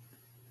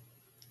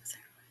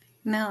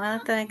No,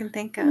 not that I can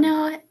think of.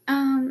 No,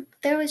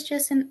 there was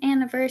just an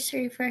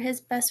anniversary for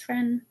his best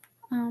friend,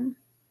 that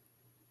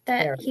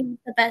there. he was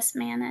the best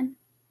man in.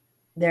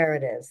 There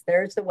it is.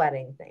 There's the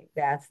wedding thing.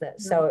 That's the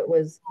So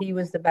he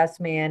was the best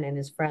man and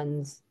his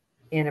friend's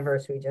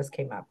anniversary just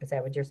came up. Is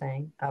that what you're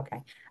saying? Okay.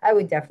 I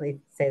would definitely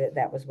say that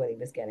that was what he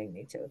was getting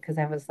me to, because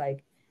I was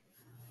like,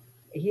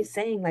 he's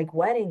saying like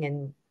wedding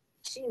and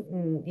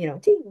cheating,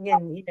 ting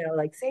and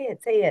like say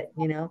it,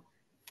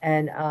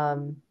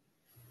 and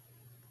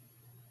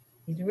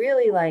he's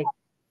really like,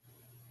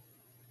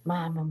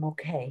 Mom, I'm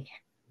okay.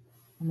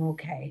 I'm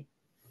okay.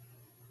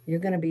 You're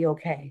gonna be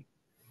okay.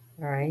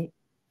 All right.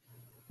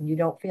 And you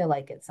don't feel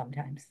like it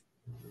sometimes.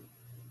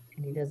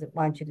 And he doesn't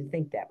want you to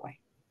think that way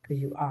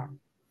because you are.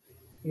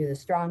 You're the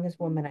strongest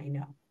woman I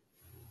know.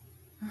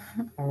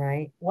 All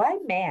right. Why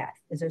math?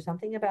 Is there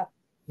something about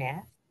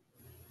math?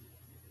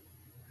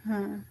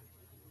 Hmm.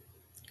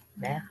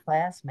 Math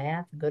class,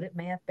 math, good at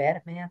math, bad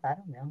at math? I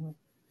don't know.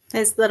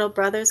 His little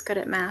brother's good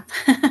at math.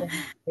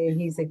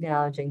 He's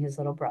acknowledging his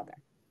little brother.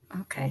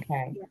 Okay.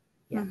 Okay.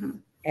 Yeah.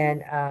 Mhm.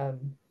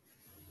 And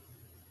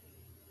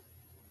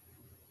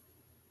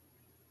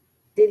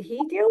did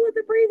he deal with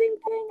the breathing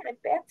thing? I'm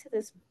back to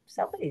this.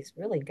 Somebody's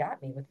really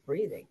got me with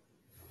breathing.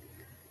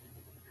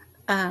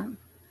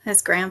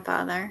 His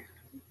grandfather.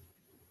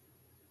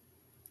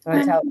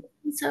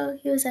 So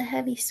he was a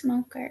heavy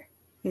smoker.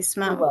 He Who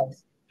smoked.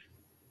 was?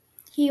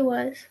 He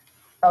was.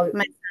 Oh,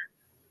 My-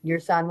 your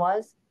son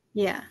was?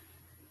 Yeah.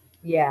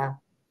 Yeah.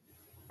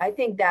 I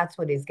think that's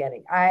what he's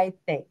getting. I'll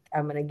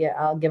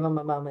give him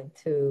a moment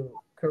to,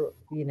 all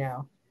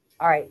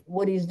right.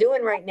 What he's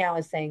doing right now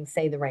is saying,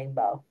 say the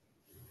rainbow.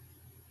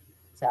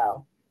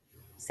 So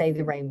say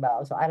the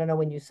rainbow. So I don't know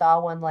when you saw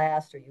one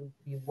last or you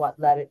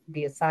let it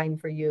be a sign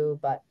for you,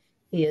 but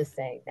he is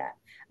saying that.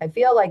 I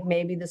feel like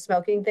maybe the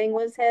smoking thing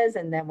was his.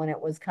 And then when it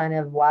was kind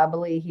of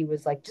wobbly, he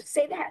was like, just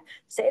say that.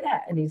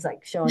 And he's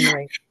like showing the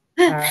rainbow.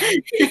 All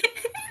right.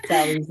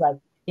 So he's like,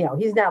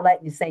 he's not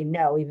letting you say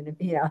no, even if,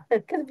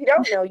 because if you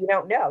don't know, you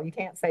don't know. You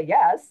can't say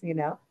yes.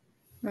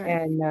 Right.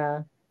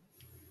 And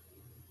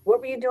what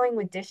were you doing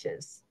with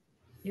dishes?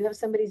 You have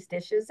somebody's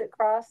dishes at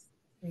Cross?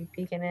 Are you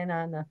peeking in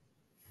on the?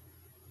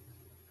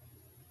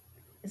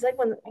 It's like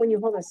when you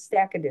hold a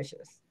stack of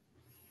dishes.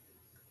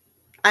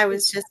 I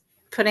was just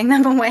putting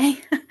them away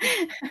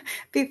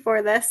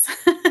before this.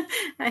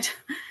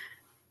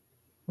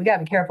 We got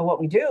to be careful what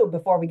we do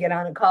before we get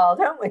on a call,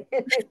 don't we?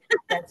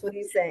 That's what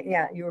he's saying.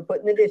 Yeah, you were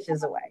putting the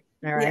dishes away.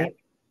 All right.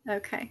 Yeah.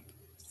 Okay.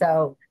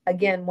 So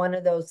again, one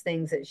of those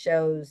things that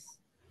shows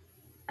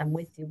I'm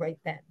with you right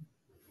then,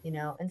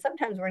 and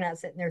sometimes we're not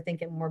sitting there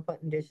thinking we're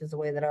putting dishes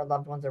away that our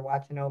loved ones are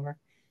watching over,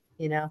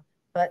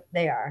 but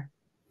they are.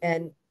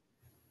 And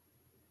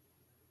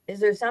is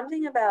there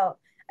something about,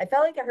 I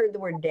felt like I heard the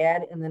word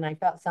dad and then I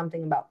felt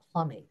something about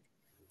plumbing.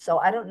 So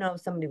I don't know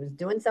if somebody was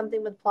doing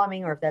something with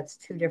plumbing or if that's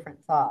two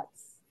different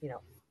thoughts,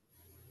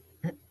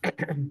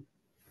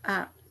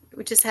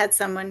 We just had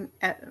someone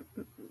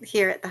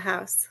here at the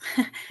house.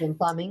 in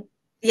plumbing.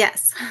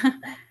 Yes.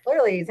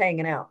 Clearly he's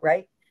hanging out,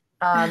 right?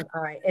 All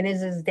right. And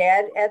is his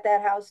dad at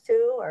that house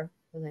too? Or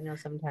because I know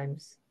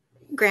sometimes.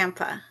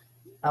 Grandpa.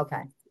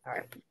 Okay. All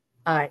right.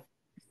 All right.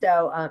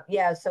 So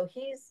yeah, so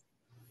he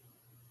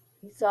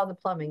saw the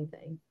plumbing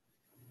thing.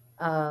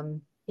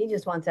 He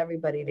just wants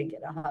everybody to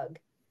get a hug.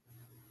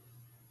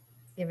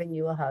 Giving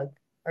you a hug.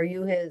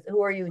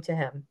 Who are you to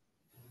him?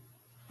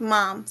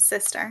 Mom,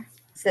 sister.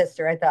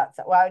 Sister, I thought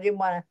so. Well, I didn't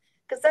want to,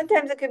 because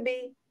sometimes it could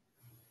be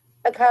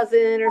a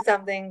cousin or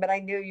something, but I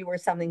knew you were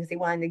something because he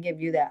wanted to give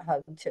you that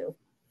hug too.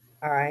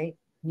 All right.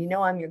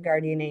 I'm your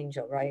guardian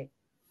angel, right?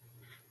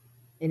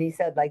 And he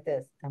said like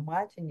this, I'm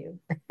watching you.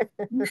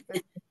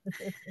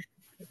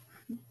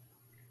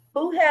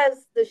 Who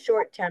has the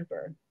short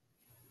temper?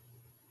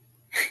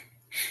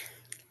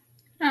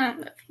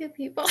 A few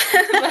people.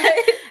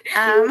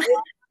 Um,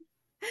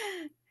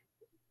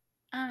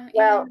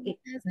 Well, either did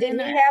cousin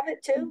he or- have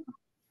it too?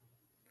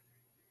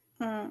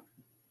 mm,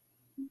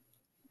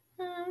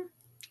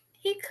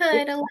 He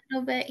could a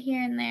little bit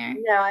here and there.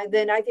 No,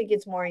 then I think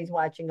it's more he's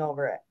watching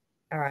over it.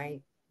 All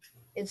right.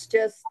 It's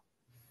just,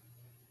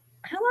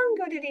 how long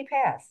ago did he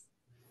pass?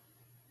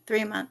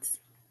 3 months.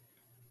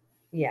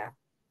 Yeah.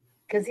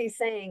 Because he's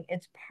saying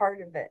it's part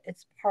of it.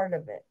 It's part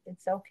of it.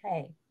 It's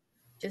okay.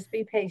 Just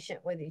be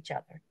patient with each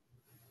other.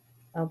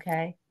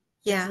 Okay.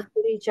 Yeah. Just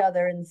look at each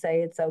other and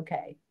say it's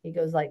okay. He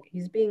goes like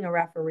he's being a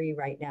referee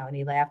right now, and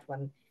he laughed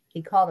when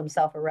he called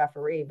himself a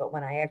referee, but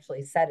when I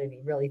actually said it, he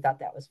really thought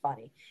that was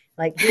funny.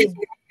 Like he's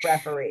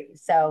referee.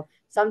 So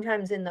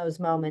sometimes in those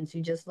moments,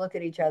 you just look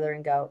at each other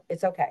and go,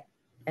 "It's okay,"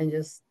 and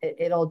just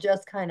it'll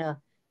just kind of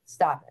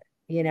stop it,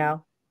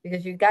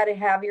 because you got to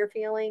have your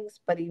feelings,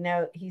 but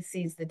he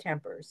sees the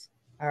tempers.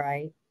 All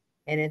right,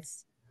 and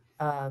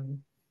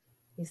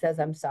he says,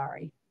 "I'm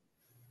sorry.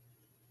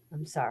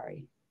 I'm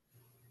sorry."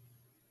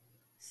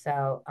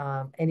 So,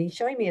 and he's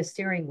showing me a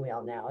steering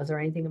wheel now. Is there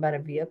anything about a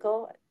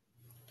vehicle?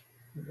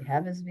 Does he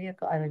have his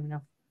vehicle? I don't even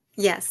know.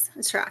 Yes,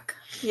 a truck.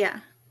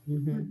 Yeah.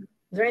 Is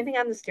there anything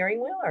on the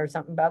steering wheel or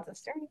something about the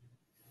steering?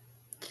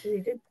 He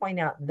did point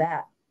out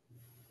that.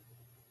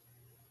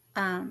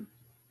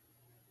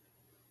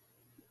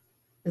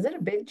 Is it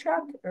a big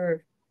truck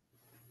or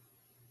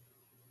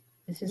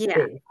it's just Yeah.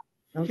 big?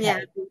 Okay. Yeah,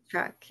 big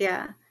truck.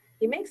 Yeah.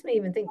 He makes me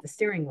even think the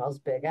steering wheel's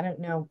big. I don't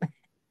know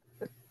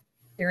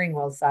steering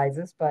wheel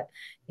sizes, but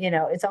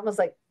it's almost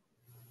like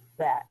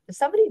that. If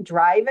somebody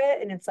drive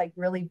it and it's like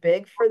really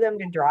big for them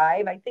to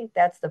drive, I think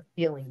that's the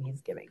feeling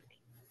he's giving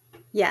me.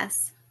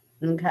 Yes.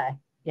 Okay.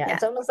 Yeah. Yeah.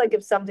 It's almost like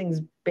if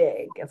something's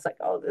big, it's like,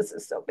 oh, this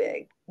is so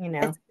big,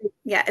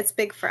 It's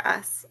big for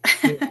us.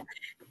 Yeah.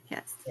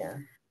 Yes. Yeah.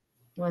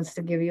 He wants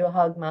to give you a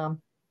hug,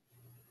 Mom.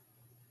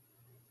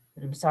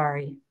 And I'm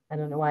sorry. I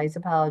don't know why he's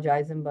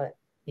apologizing, but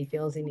he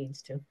feels he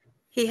needs to.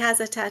 He has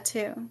a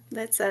tattoo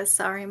that says,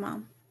 "Sorry,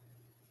 Mom."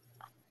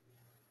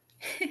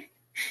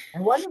 I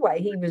wonder why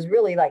he was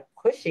really like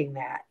pushing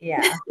that.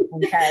 Yeah.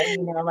 Okay.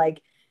 Like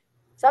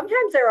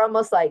sometimes they're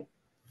almost like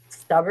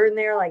stubborn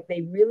there. Like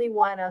they really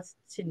want us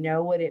to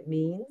know what it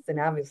means. And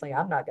obviously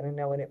I'm not going to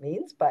know what it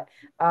means, but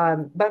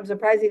I'm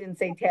surprised he didn't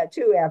say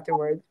tattoo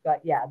afterwards.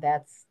 But yeah,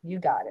 you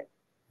got it.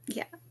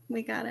 Yeah,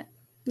 we got it.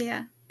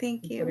 Yeah.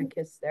 Thank you. Put a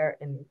kiss there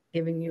and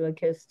giving you a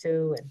kiss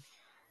too. And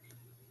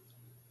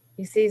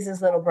he sees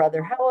his little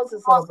brother. How old is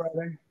his little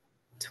brother?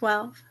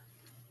 12.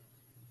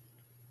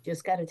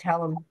 Just got to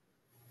tell him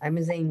I'm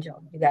his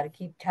angel. You got to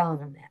keep telling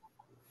him that.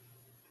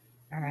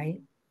 All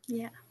right.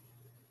 Yeah.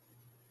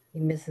 He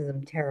misses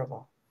him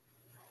terrible.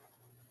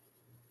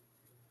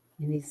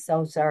 And he's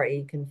so sorry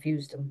he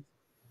confused him.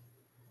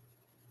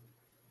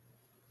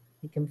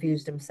 He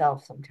confused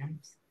himself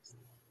sometimes.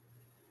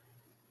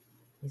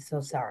 He's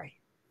so sorry.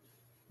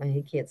 And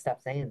he can't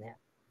stop saying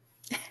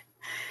that.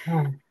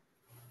 Oh.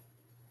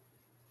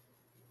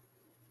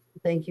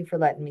 Thank you for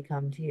letting me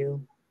come to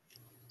you.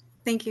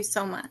 Thank you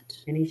so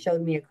much. And he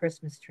showed me a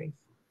Christmas tree.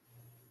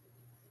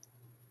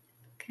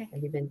 Okay.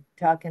 Have you been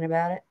talking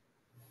about it?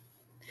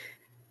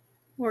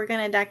 We're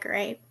going to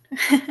decorate.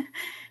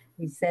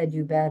 He said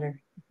you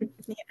better.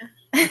 Yeah.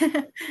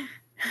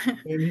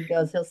 And he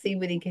goes, he'll see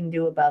what he can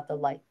do about the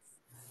lights.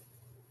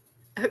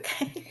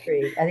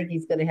 Okay. I think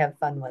he's going to have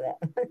fun with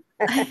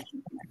it.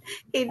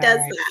 He does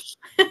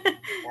that.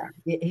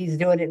 Yeah. He's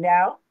doing it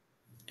now?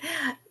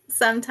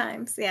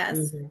 Sometimes,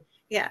 yes.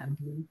 Yeah.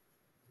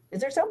 Is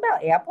there something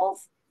about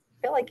apples?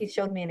 I feel like he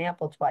showed me an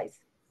apple twice.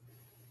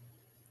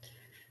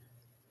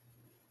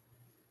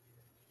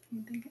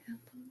 Big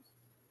apples.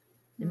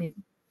 I mean,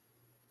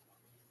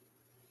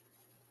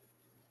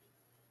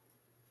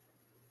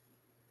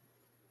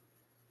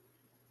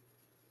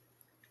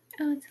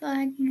 Oh, it's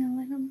lagging a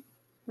little.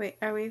 Wait,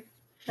 are we?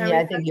 yeah,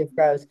 I think you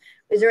froze.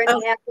 Is there any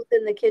Oh. apples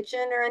in the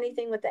kitchen or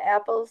anything with the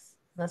apples?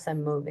 Unless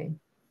I'm moving.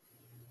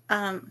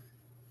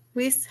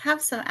 We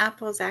have some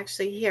apples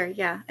actually here,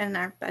 yeah, in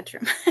our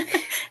bedroom.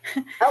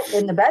 Oh,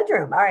 in the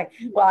bedroom. All right.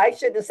 Well, I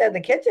shouldn't have said the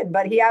kitchen,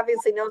 but he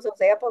obviously knows those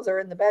apples are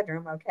in the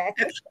bedroom. Okay.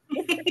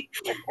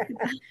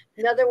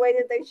 Another way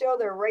that they show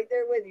they're right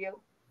there with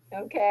you.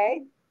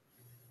 Okay.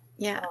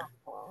 Yeah.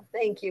 Oh,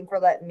 thank you for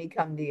letting me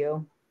come to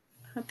you.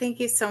 Well,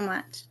 thank you so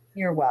much.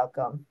 You're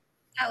welcome.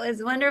 That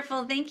was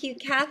wonderful. Thank you,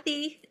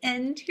 Kathy,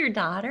 and your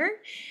daughter.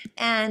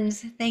 And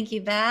thank you,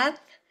 Beth.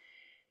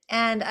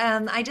 And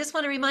I just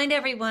want to remind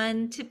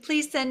everyone to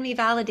please send me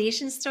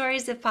validation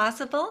stories if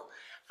possible,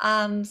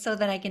 so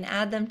that I can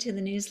add them to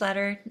the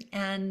newsletter.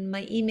 And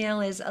my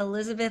email is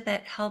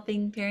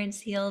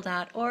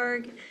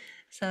elizabeth@helpingparentsheal.org.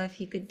 So if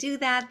you could do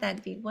that,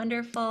 that'd be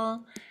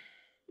wonderful.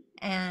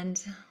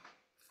 And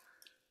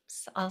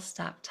I'll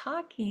stop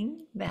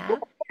talking, Beth.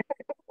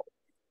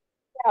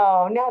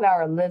 Oh, not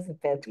our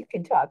Elizabeth. You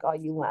can talk all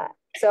you want.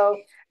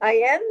 So I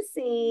am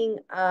seeing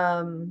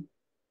a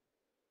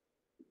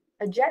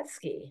jet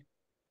ski.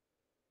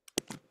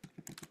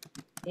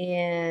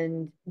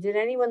 And did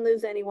anyone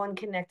lose anyone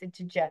connected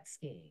to jet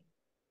skiing?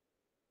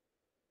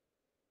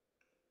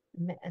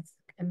 It's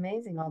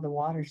amazing all the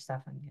water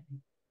stuff I'm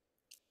getting.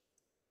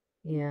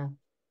 Yeah.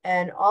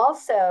 And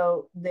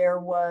also there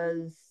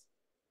was,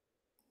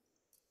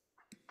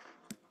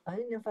 I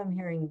don't know if I'm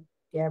hearing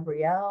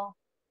Gabrielle,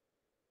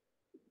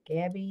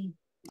 Gabby.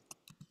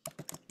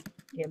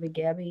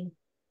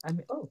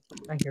 Oh,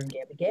 I hear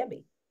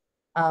Gabby.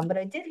 But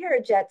I did hear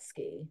a jet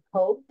ski.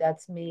 Hope,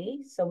 that's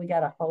me. So we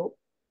got a Hope.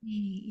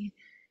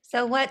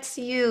 So what's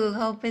you,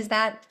 Hope? Is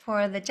that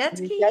for the jet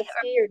ski? Jet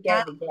ski or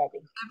Gabby?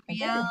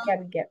 Gabrielle,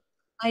 Gabby.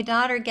 my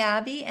daughter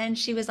Gabby, and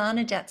she was on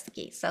a jet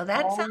ski. So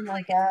that Oh sounds my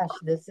like gosh,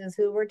 this is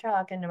who we're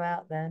talking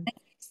about then.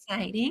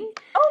 exciting.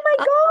 Oh my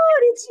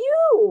God, it's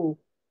you.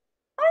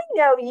 I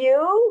know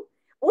you.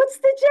 What's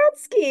the jet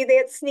ski,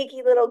 that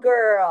sneaky little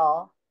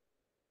girl?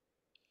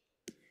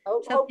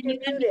 Oh, So Hope, can you're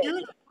you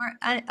muted.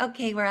 unmute?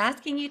 Okay, we're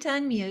asking you to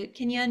unmute.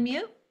 Can you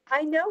unmute?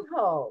 I know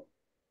Hope.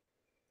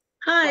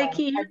 Hi, Well,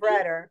 can you hear I've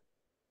read her.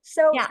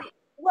 So, Yeah.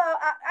 well,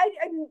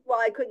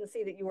 I couldn't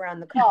see that you were on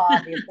the call,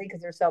 obviously,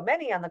 because there's so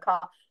many on the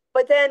call.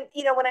 But then,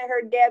 when I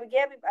heard Gabby,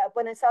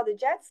 when I saw the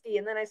jet ski,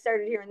 and then I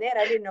started hearing that,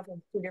 I didn't know if it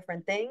was two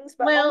different things.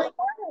 But oh my Well,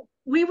 God,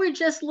 we were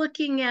just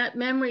looking at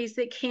memories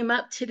that came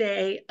up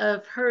today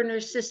of her and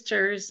her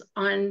sisters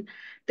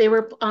they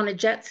were on a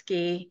jet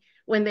ski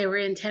when they were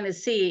in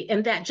Tennessee,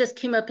 and that just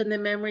came up in the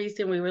memories,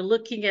 and we were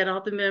looking at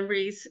all the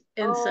memories.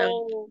 And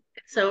oh,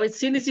 so as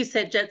soon as you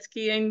said jet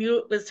ski, I knew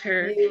it was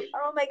her.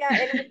 oh my God.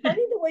 And it was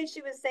funny the way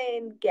she was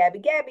saying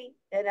Gabby.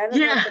 And I don't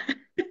know Yeah.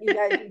 if you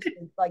guys used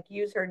to like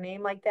use her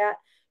name like that,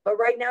 but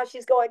right now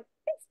she's going,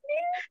 it's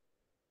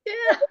me.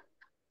 Yeah.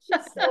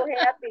 She's so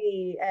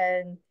happy,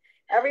 and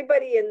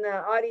everybody in the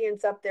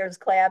audience up there is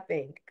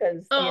clapping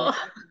because Oh.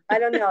 I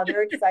don't know,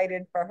 they're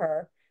excited for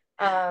her.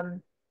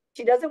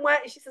 She doesn't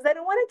want. She says, "I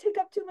don't want to take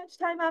up too much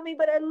time on me,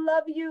 but I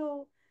love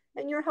you,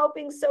 and you're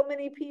helping so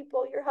many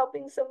people. You're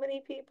helping so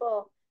many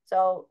people.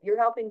 So you're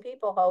helping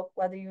people, Hope,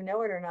 whether you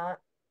know it or not."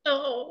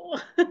 Oh.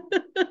 She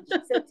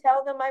said,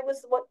 "Tell them I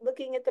was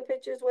looking at the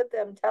pictures with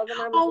them. Tell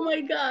them I was." Oh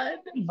my God.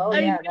 Oh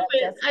I yeah, knew that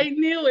it. just I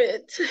knew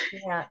it.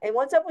 yeah. And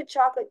what's up with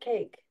chocolate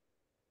cake?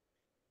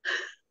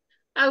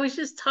 I was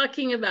just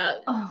talking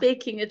about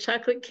baking a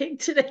chocolate cake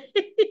today.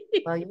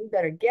 Well, you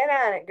better get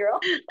on it, girl.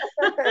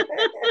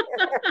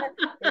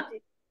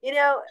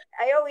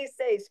 I always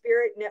say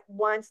Spirit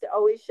wants to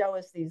always show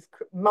us these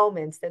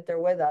moments that they're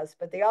with us,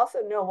 but they also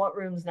know what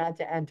rooms not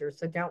to enter.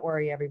 So don't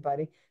worry,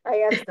 everybody.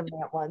 I asked them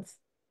that once.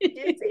 Do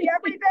you see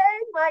everything?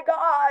 My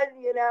God,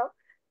 No,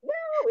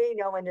 we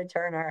know when to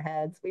turn our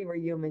heads. We were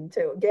human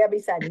too. Gabby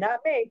said, not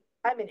me.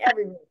 I'm in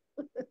every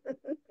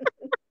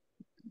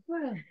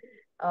room.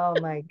 Oh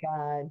my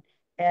God.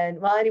 And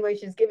well, anyway,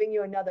 she's giving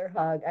you another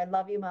hug. I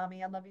love you,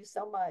 Mommy. I love you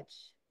so much.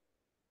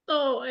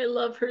 Oh, I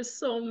love her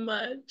so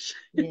much.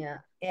 Yeah.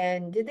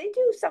 And did they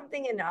do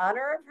something in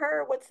honor of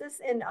her? What's this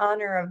in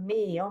honor of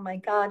me? Oh my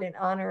God, in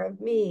honor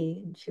of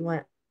me. And she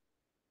went,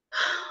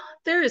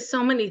 There are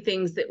so many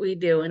things that we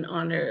do in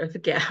honor of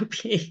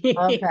Gabby.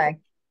 okay.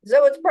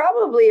 So it's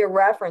probably a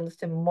reference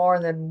to more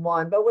than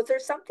one, but was there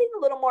something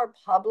a little more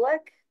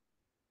public?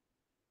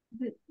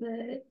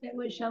 That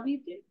what Shelby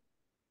did?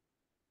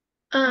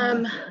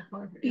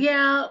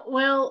 Yeah,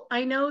 well,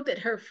 I know that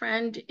her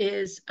friend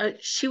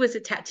she was a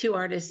tattoo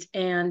artist,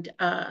 and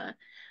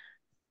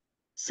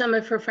some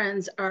of her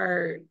friends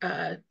are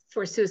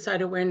for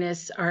suicide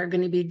awareness are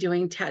going to be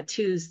doing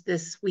tattoos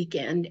this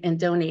weekend and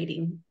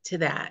donating to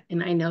that.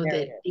 And I know There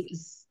that it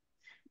is.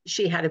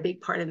 she had a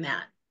big part in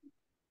that.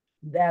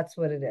 That's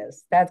what it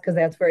is. That's because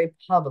that's very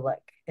public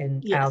and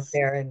out Yes.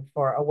 there and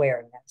for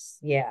awareness.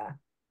 Yeah.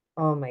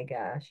 Oh my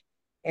gosh.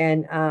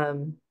 And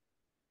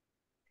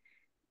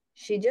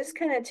she just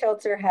kind of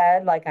tilts her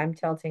head like I'm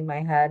tilting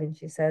my head, and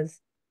she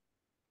says,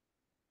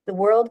 the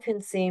world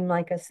can seem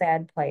like a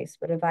sad place,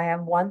 but if I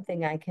have one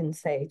thing I can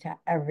say to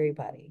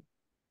everybody,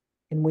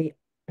 and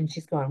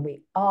she's going,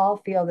 we all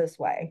feel this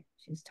way.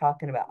 She's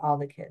talking about all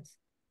the kids.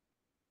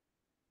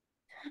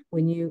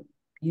 When you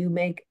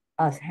make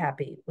us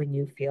happy when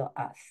you feel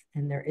us,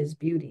 and there is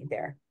beauty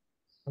there.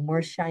 And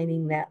we're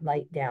shining that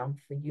light down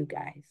for you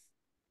guys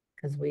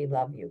because we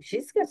love you.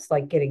 She's just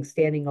like getting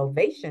standing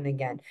ovation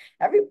again.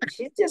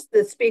 She's just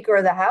the speaker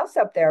of the house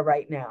up there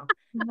right now.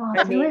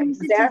 I mean, is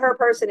that her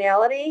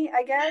personality,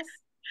 I guess?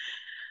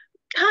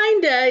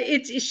 Kinda.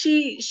 It's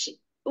she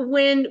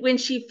when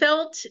she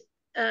felt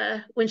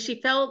when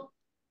she felt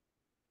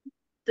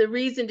the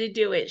reason to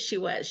do it, she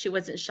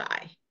wasn't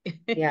shy.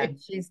 Yeah,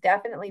 she's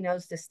definitely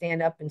knows to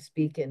stand up and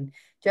speak. And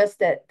just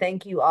that,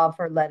 thank you all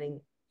for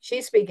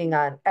she's speaking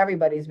on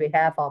everybody's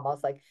behalf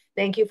almost like,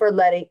 thank you for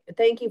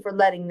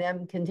letting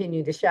them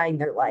continue to shine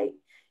their light.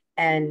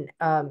 And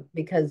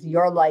because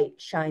your light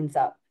shines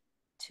up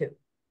too.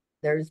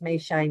 Theirs may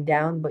shine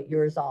down, but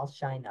yours all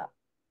shine up.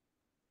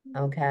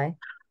 Okay.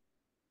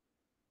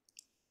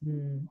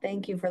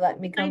 Thank you for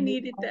letting me I come.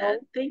 needed that.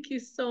 Thank you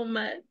so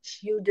much.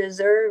 You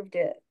deserved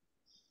it.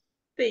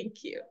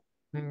 Thank you.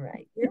 All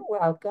right. You're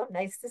welcome.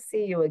 Nice to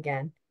see you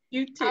again.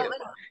 You too.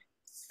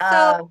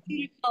 So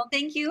beautiful.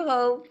 Thank you,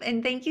 Hope,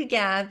 and thank you,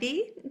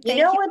 Gabby. You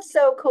know what's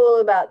so cool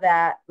about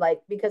that?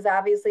 Like, because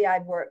obviously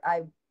I've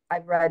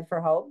read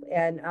for Hope,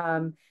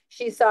 and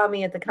she saw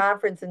me at the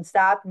conference and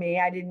stopped me.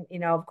 I didn't,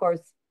 of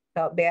course,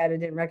 felt bad. I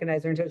didn't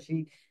recognize her until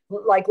she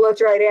like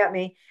looked right at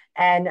me.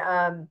 And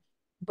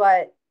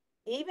but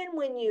even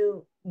when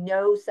you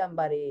know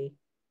somebody,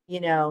 they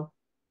know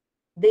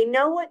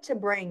what to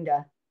bring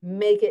to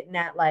make it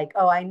not like,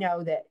 oh, I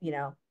know that,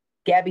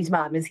 Gabby's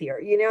mom is here.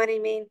 You know what I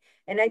mean?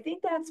 And I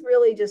think that's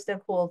really just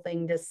a cool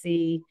thing to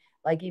see.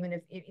 Like, even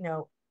if,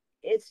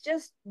 it's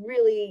just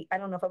really, I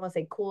don't know if I want to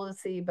say cool to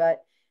see,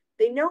 but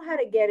they know how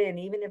to get in,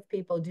 even if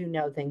people do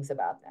know things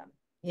about them,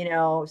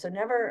 so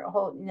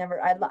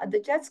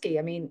the jet ski,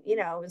 I mean, it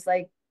was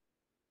like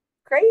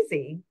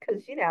crazy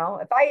because,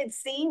 if I had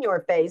seen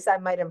your face, I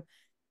might have,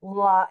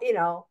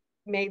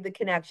 made the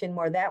connection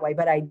more that way,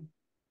 but I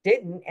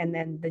didn't. And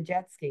then the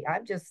jet ski,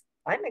 I'm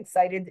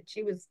excited that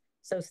she was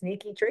so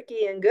sneaky,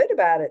 tricky, and good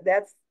about it.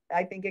 That's,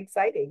 I think,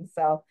 exciting.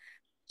 So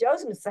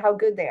shows them how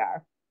good they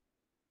are.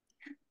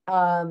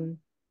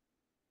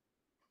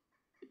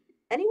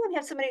 Anyone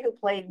have somebody who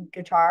played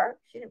guitar?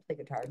 She didn't play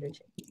guitar, did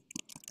she?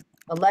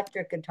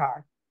 Electric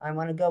guitar. I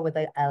want to go with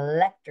an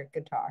electric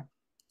guitar.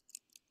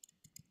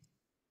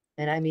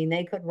 And I mean,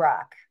 they could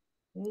rock.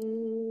 I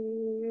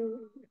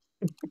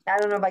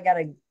don't know if I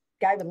got a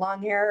guy with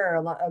long hair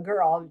or a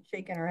girl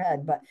shaking her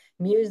head, but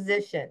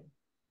musician.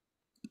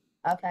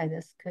 Okay,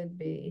 this could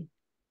be.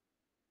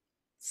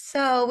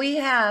 So we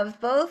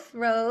have both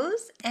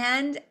Rose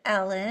and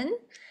Ellen.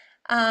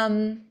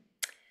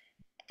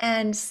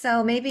 And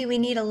so maybe we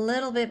need a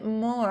little bit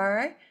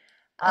more.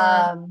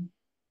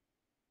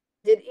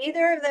 Did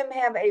either of them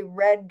have a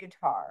red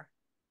guitar?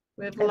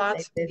 We have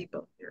lots of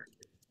people here.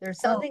 There's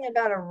something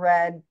about a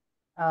red.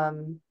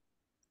 The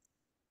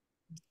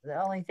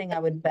only thing I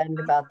would bend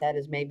about that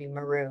is maybe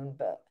maroon,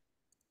 but.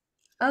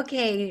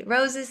 Okay,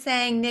 Rose is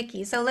saying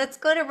Nikki. So let's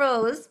go to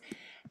Rose.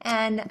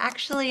 And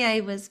actually, I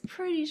was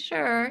pretty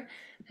sure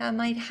that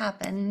might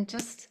happen.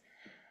 Just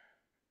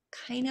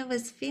kind of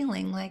was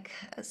feeling like,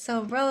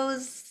 so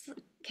Rose,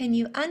 can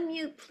you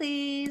unmute,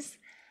 please?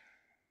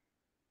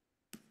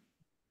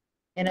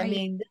 And I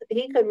mean,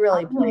 he could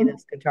really play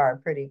this guitar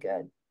pretty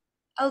good.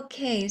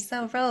 Okay,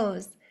 so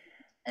Rose,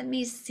 let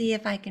me see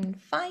if I can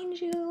find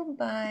you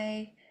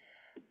by,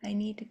 I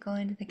need to go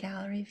into the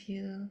gallery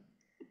view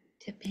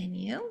to pin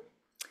you.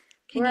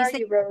 Where are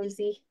you,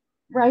 Rosie?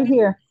 Right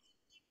here.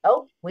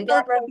 Oh, we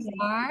got Rosie.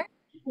 Hi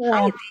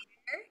Yeah.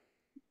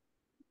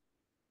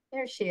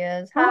 There she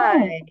is.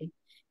 Hi.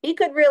 He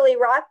could really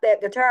rock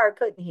that guitar,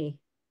 couldn't he?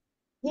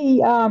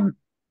 He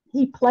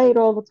played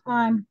all the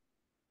time,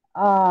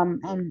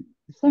 and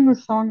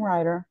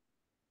singer-songwriter.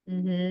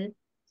 Mm-hmm.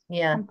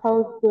 Yeah.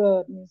 Composed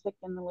the music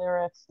and the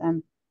lyrics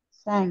and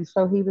sang,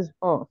 so he was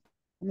both.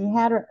 And he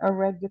had a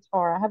red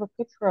guitar. I have a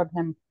picture of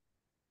him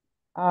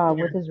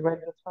with his red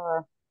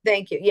guitar.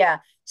 Thank you. Yeah.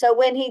 So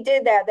when he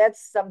did that,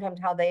 that's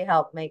sometimes how they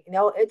help make,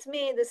 it's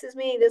me, this is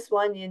me, this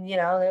one, and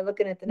they're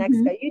looking at the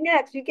next guy, you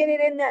next, you get it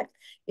in next,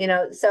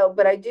 so,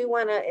 but I do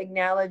want to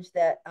acknowledge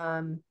that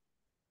I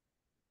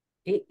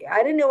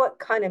didn't know what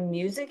kind of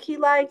music he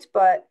liked,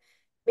 but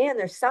man,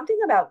 there's something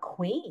about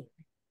Queen.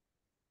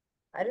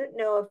 I didn't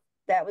know if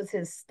that was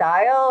his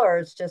style or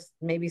it's just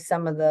maybe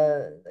some of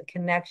the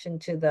connection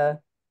to the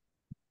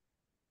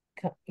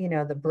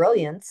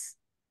brilliance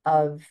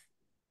of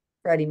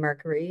Freddie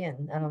Mercury.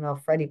 And I don't know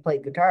if Freddie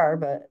played guitar,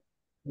 but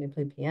he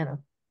played piano.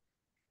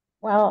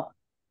 Well,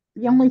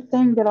 the only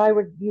thing that I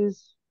would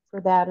use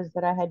for that is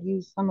that I had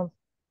used some of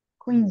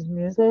Queen's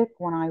music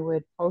when I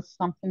would post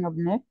something of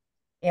Nick.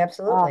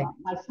 Absolutely.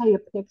 I say a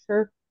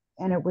picture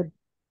and it would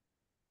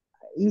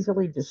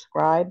easily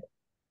describe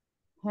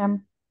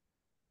him.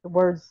 the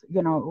words,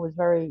 it was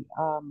very,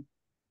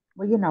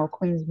 well,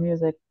 Queen's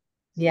music.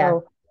 Yeah.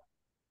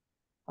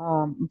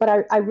 So,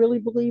 but I really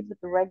believe that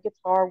the red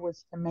guitar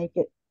was to make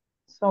it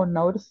so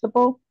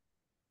noticeable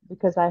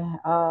because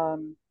because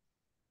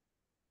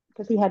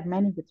he had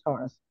many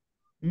guitars,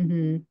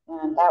 Mm-hmm.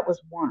 and that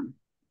was one.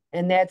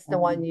 And that's the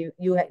one Um,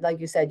 you like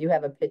you said, you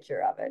have a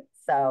picture of it.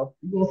 So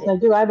yes, I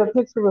do. I have a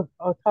picture of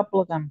a couple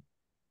of them,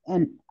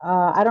 and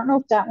I don't know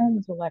if that one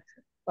was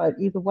electric, but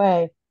either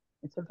way,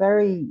 it's a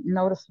very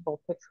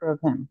noticeable picture of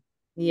him.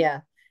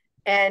 yeah.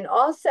 And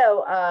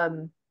also,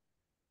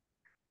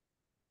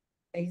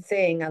 he's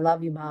saying, I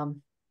love you,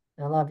 Mom.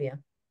 I love you.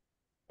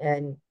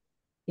 And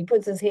he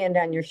puts his hand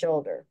on your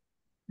shoulder.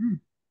 Hmm,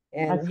 I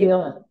And you,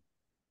 feel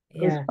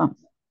it. yeah, Goosebumps.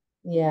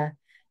 yeah.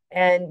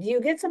 And you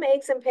get some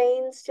aches and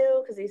pains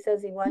too, because he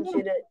says he wants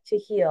Yeah. you to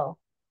heal.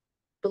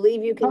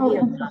 Believe you can Oh,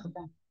 heal, Mom.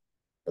 interesting.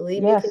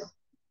 Believe you can. Yes,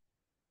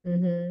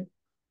 Mm-hmm.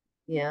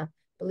 Yeah.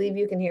 Believe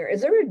you can hear.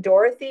 Is there a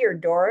Dorothy or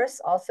Doris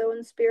also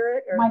in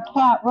spirit? my Or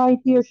cat right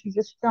here. She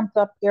just jumped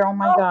up here. Oh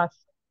my oh, gosh.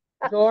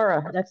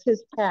 Dora, that's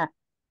his cat.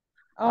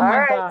 Oh all my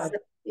right. God. So,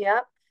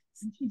 yep.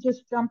 And she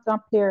just jumped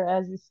up here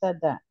as you said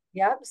that.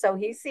 Yep. So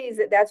he sees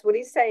it. That's what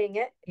he's saying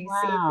it. He sees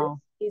it.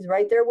 Wow. He's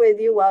right there with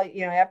you while,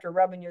 after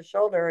rubbing your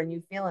shoulder and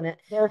you feeling it.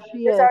 There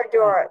she Here's is. our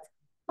Doris.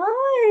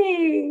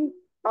 Hi.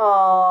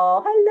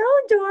 Oh,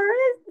 hello,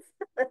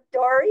 Doris.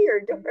 Dory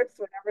or Doris,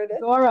 whatever it is.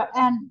 Dora,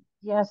 and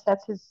yes,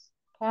 that's his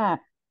cat.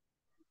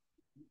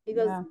 He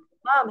goes, Yeah.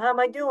 Mom, how am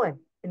I doing?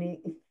 And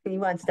he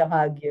wants to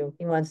hug you.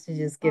 He wants to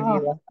just give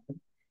you Oh, a,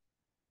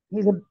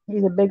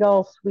 he's a big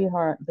old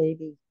sweetheart,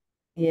 baby.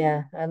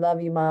 yeah, I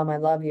love you, Mom. I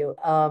love you.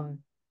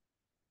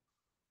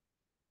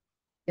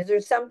 Is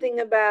there something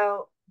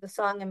about the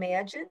song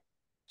Imagine,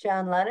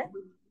 John Lennon?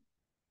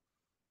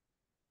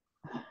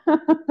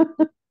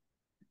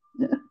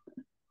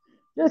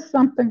 Just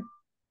something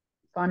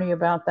funny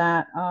about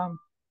that.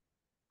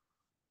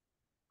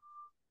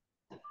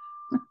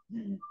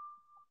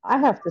 I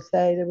have to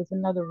say, there was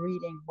another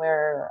reading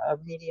where a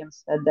medium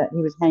said that he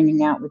was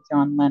hanging out with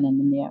John Lennon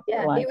in the Yeah, he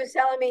afterlife. was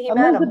telling me he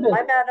met him. Elizabeth,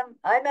 I met him.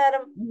 I met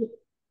him.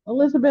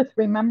 Elizabeth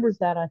remembers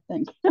that, I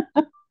think.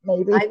 I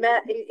Maybe.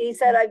 met, he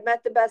said, I've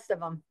met the best of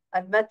them.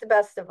 I've met the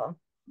best of them.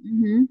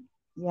 Hmm.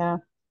 Yeah.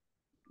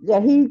 Yeah,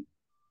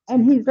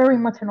 and he's very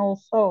much an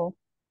old soul,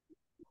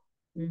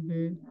 Mm-hmm.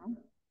 you know,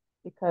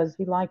 because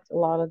he liked a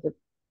lot of the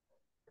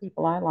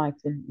people I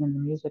liked in the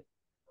music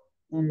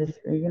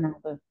industry,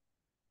 the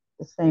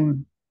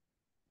same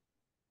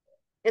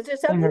Is there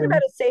something singer.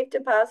 about a safe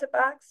deposit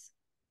box?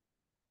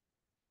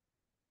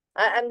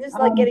 I'm just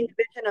like getting Um,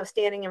 a vision of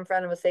standing in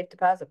front of a safe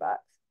deposit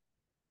box.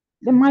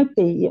 there might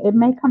be. It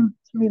may come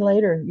to me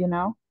later,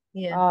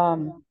 Yeah,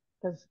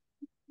 because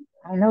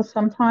I know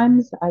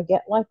sometimes I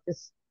get like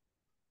this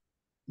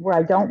where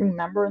I don't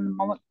remember in the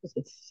moment because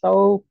it's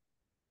so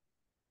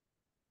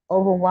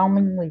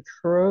overwhelmingly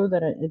true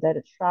that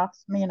it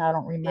shocks me and I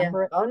don't yeah.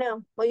 remember it. Oh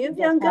no. Well, you've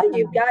That's done good. happened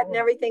You've gotten before.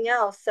 everything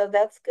else, so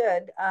that's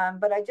good.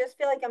 But I just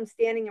feel like I'm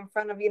standing in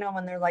front of,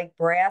 when they're like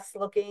brass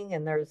looking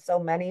and there's so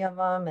many of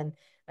them, and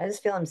I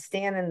just feel I'm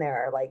standing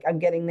there, like I'm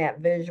getting that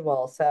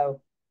visual. So,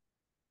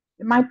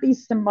 It might be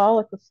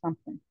symbolic of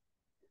something,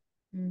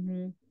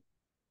 mm-hmm.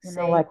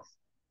 like Safe.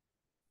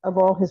 of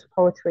all his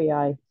poetry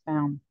I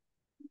found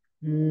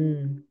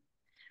Mm.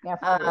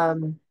 afterwards.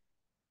 Um,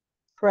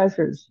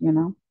 Treasures.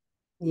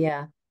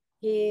 yeah.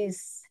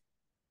 He's,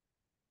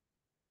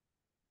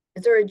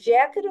 is there a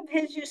jacket of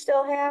his you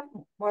still have?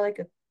 More like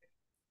a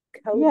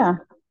coat? Yeah,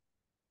 I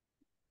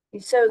He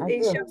shows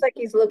do. like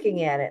he's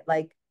looking at it,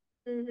 like,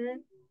 mm-hmm.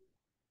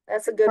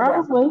 That's a good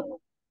one. Probably.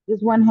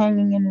 There's one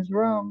hanging in his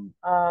room,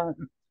 a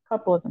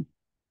couple of them.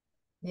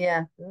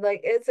 Yeah,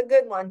 like it's a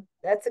good one.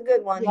 That's a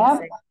good one, he's Yeah,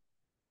 saying.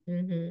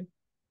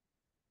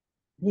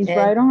 Mm-hmm. he's And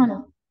right on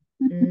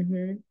it.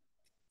 mm-hmm.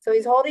 So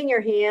he's holding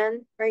your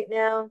hand right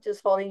now,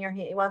 just holding your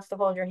hand. He wants to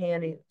hold your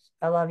hand.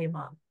 I love you,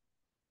 Mom.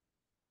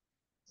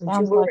 Don't you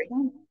Sounds like worry.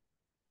 him.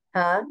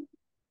 Huh?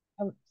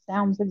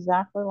 Sounds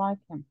exactly like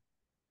him.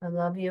 I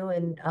love you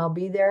and I'll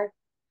be there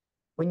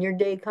when your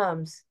day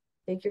comes.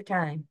 Take your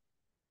time.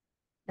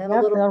 Have a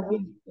Yep, little that'll be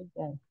a good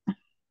day.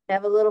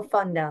 have a little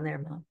fun down there,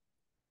 Mom.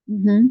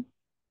 Mm-hmm.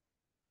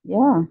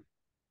 Yeah.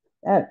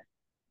 Uh,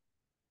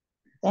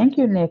 thank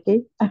you,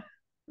 Nikki.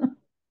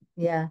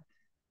 Yeah.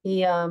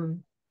 He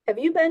have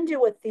you been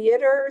to a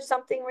theater or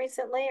something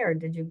recently, or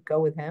did you go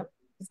with him?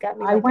 He's got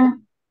me I like,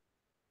 went,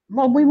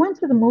 well, we went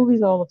to the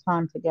movies all the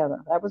time together.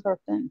 That was our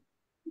thing.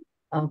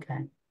 okay.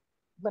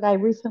 But I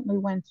recently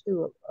went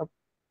to a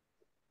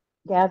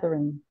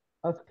gathering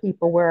of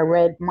people where I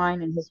read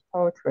mine and his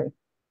poetry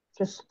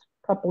just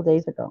a couple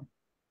days ago.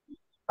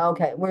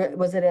 Okay.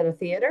 Was it at a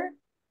theater?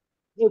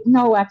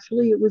 No,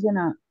 actually, it was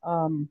in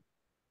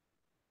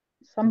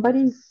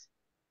somebody's,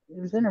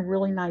 it was in a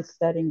really nice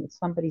setting at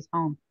somebody's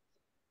home.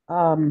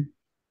 Um,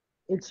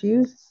 it's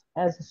used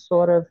as a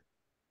sort of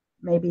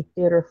maybe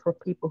theater for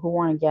people who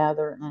want to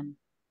gather and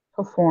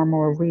perform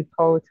or read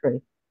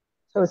poetry.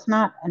 So it's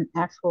not an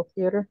actual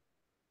theater,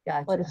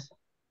 but Gotcha. it's,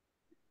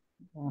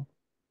 yeah.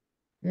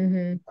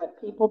 Mm-hmm.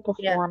 but people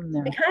Yeah. perform I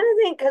there. kind of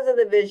think because of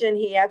the vision,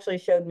 he actually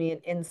showed me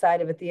an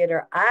inside of a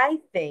theater. I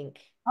think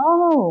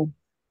Oh,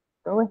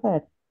 go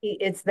ahead.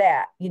 it's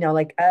that,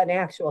 like an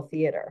actual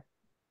theater.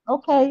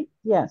 Okay,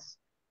 yes.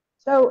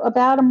 So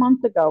about a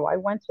month ago, I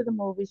went to the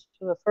movies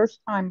for the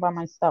first time by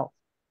myself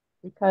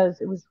because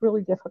it was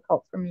really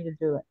difficult for me to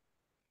do it.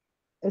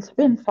 It's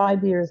been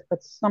 5 years,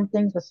 but some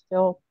things are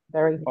still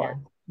very Yeah. hard.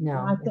 And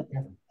I No. think,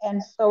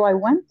 and so I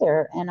went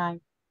there and I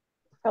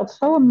felt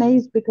so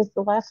amazed because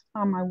the last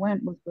time I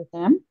went was with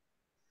him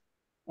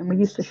and we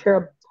used to share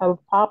a tub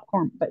of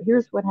popcorn. But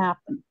here's what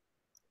happened.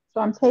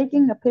 So I'm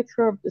taking a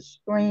picture of the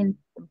screen,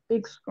 the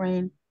big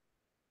screen.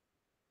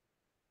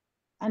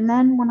 And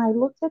then when I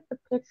looked at the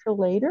picture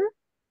later,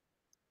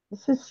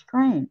 this is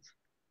strange.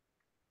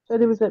 So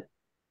there was a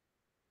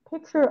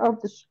picture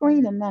of the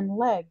screen and then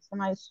legs,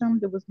 and I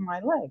assumed it was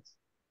my legs,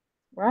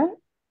 right?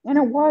 And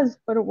it was,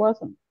 but it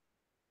wasn't.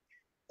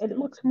 It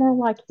looks more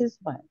like his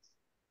legs,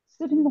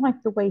 sitting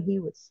like the way he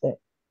would sit.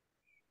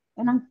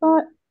 And I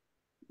thought,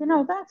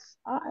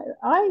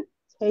 I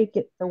take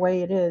it the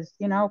way it is,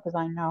 because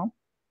I know.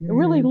 It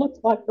really Mm-hmm.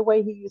 looked like the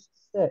way he used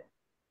to sit,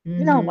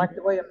 Mm-hmm. like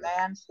the way a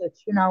man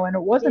sits, and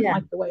it wasn't Yeah.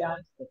 like the way I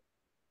sit.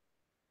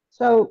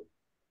 So,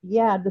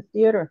 yeah, the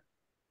theater.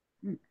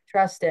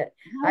 Trust it.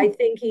 I No.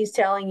 think he's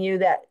telling you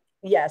that,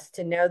 yes,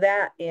 to know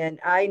that. And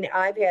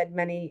I've had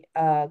many,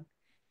 I've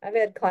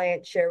had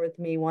clients share with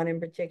me, one in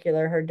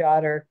particular, her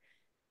daughter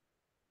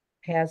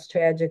passed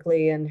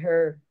tragically, and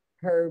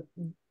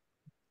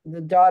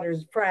the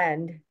daughter's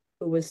friend,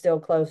 who was still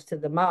close to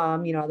the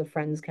mom, the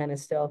friends kind of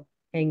still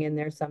hang in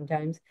there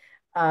sometimes,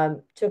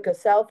 took a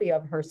selfie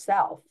of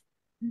herself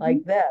Mm-hmm.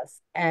 like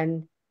this.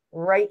 And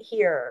right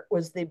here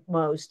was the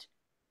most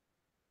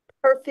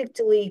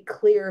perfectly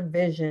clear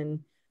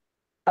vision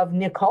of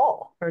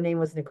Nicole. Her name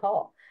was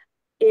Nicole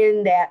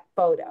in that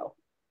photo.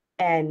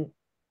 And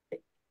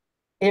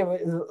it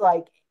was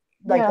like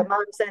the Yeah.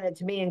 mom sent it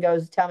to me and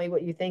goes, "Tell me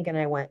what you think." And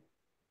I went,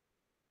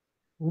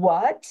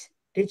 "What?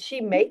 Did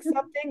she make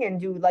something and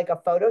do like a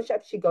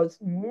Photoshop?" She goes,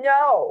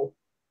 "No."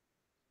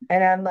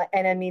 And I'm like,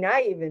 and I mean,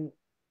 I even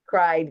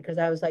cried because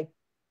I was like,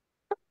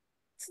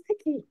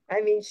 Sticky.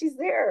 I mean, she's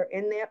there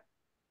in that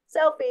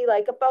selfie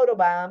like a photo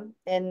bomb,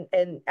 and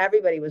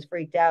everybody was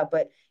freaked out.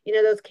 But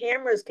those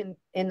cameras can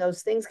and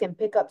those things can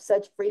pick up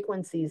such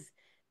frequencies.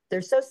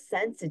 They're so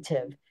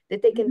sensitive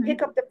that they can Mm-hmm.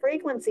 pick up the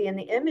frequency and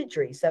the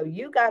imagery. So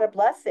you got a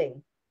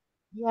blessing.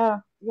 Yeah.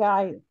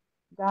 Yeah.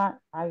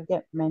 I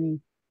get many.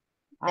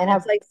 I And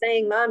it's have, like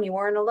saying, Mom, you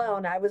weren't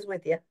alone. I was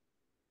with you.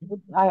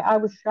 I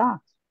was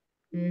shocked.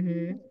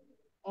 Mm-hmm.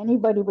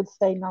 Anybody would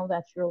say, no,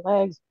 that's your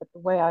legs, but the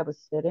way I was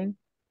sitting,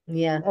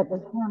 Yeah. that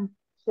was him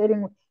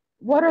sitting.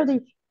 What are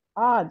the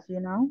odds,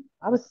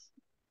 I was,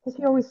 because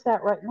he always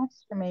sat right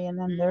next to me, and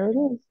then there it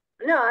is.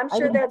 No, I'm I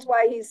sure didn't. that's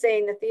why he's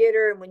saying the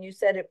theater. And when you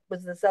said it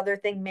was this other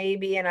thing,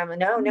 maybe, and I'm like,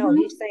 no, no, Mhm.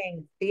 he's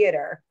saying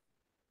theater.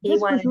 He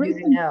This was wanted you to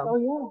recent, know. so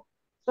yeah.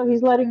 So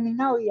he's letting me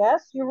know,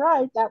 yes, you're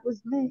right, that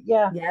was me.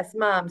 Yeah. Yes,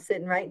 Mom,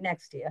 sitting right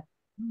next to you.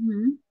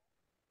 Hmm.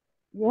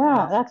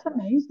 Yeah, Oh, that's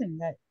amazing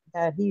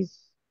that he's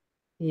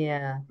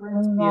yeah, it's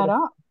bringing that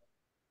beautiful. up.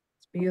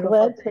 It's a I'm beautiful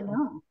glad to thing.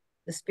 know.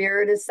 The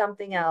spirit is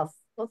something else.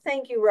 Well,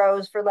 thank you,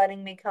 Rose, for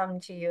letting me come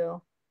to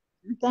you.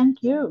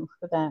 Thank you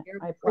for that. You're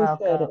I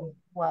appreciate it. welcome.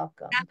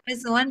 Welcome. That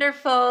was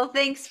wonderful.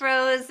 Thanks,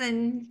 Rose.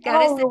 And got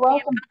to Oh, send you're me a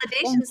welcome.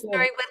 validation Thank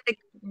story you. with the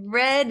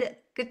red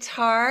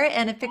guitar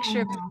and a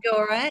picture of Oh,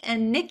 Dora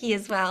and Nikki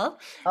as well.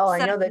 Oh, I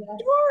So know that yes.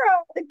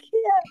 Dora, the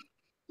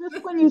kid.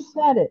 Just when you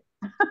said it.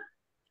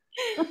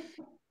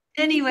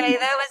 anyway,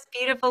 that was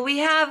beautiful. We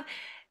have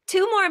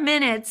 2 more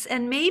minutes,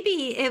 and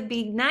maybe it'd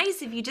be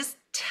nice if you just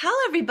tell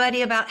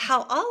everybody about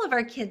how all of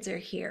our kids are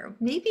here.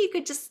 Maybe you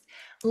could just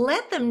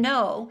let them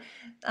know,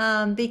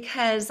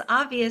 because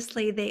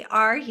obviously they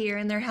are here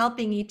and they're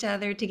helping each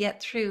other to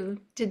get through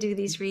to do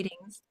these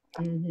readings.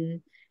 Mm-hmm.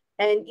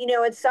 And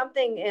it's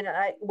something, and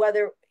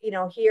whether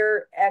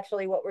here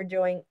actually what we're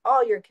doing,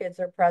 all your kids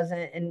are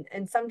present,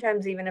 and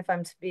sometimes even if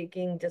I'm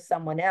speaking to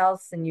someone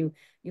else, and you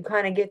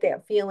kind of get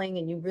that feeling,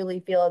 and you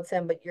really feel it's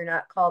him, but you're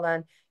not called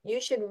on. You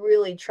should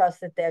really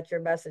trust that that's your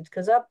message,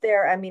 because up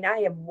there, I mean, I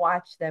have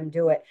watched them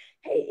do it.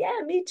 Hey, yeah,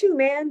 me too,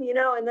 man.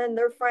 And then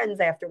they're friends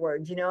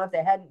afterwards. If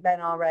they hadn't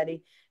been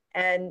already,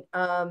 and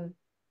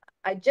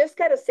I just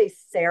got to say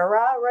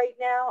Sarah right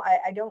now.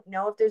 I don't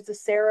know if there's a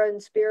Sarah in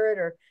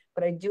spirit,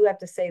 but I do have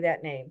to say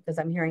that name because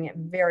I'm hearing it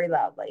very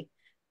loudly.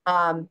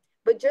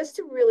 But just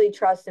to really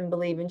trust and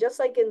believe, and just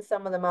like in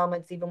some of the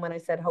moments, even when I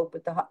said hope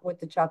with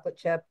the chocolate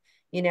chip,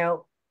 you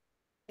know,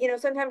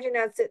 sometimes you're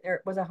not sitting there.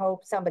 It was a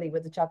hope, somebody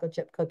with a chocolate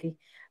chip cookie.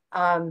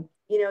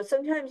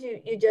 Sometimes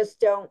you just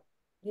don't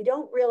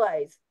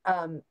realize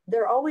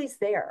they're always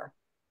there.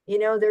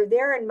 They're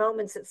there in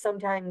moments that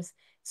sometimes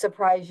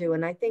surprise you.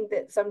 And I think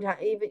that sometimes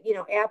even,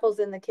 apples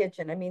in the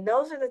kitchen. I mean,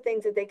 those are the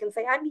things that they can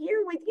say, I'm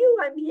here with you,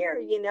 I'm here.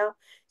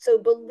 So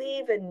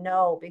believe and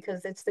know,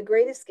 because it's the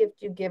greatest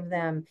gift you give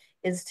them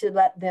is to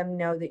let them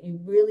know that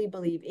you really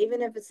believe,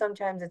 even if it's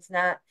sometimes it's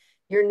not,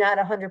 you're not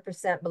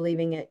 100%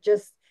 believing it.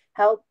 Just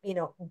help,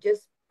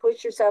 just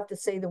push yourself to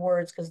say the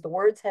words, because the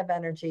words have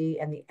energy,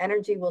 and the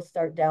energy will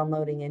start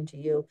downloading into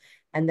you.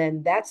 And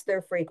then that's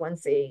their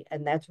frequency.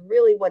 And that's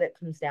really what it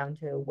comes down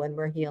to when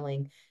we're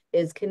healing,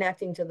 is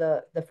connecting to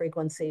the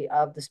frequency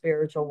of the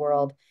spiritual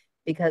world,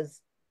 because,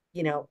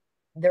 you know,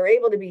 they're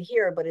able to be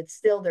here, but it's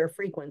still their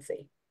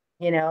frequency.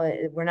 You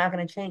know, we're not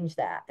going to change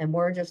that. And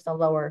we're just a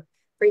lower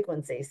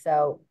frequency.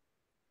 So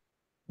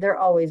they're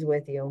always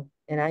with you.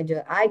 And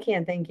I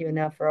can't thank you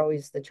enough for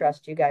always the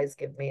trust you guys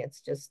give me. It's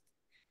just,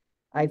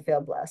 I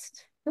feel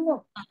blessed. Come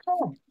on, come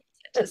on.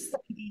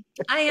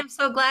 I am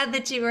so glad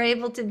that you were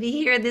able to be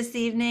here this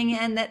evening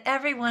and that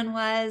everyone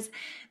was.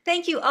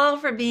 Thank you all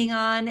for being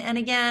on. And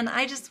again,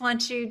 I just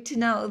want you to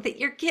know that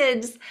your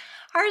kids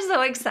are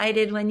so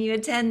excited when you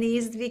attend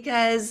these,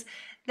 because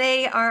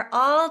they are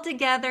all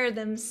together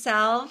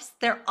themselves.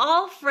 They're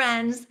all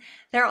friends.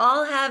 They're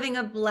all having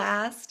a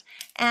blast.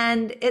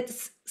 And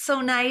it's so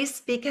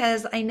nice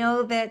because I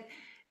know that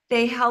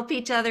they help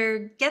each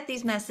other get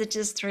these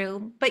messages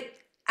through. But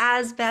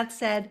as Beth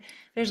said,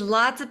 there's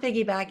lots of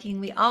piggybacking.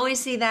 We always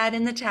see that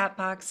in the chat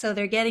box. So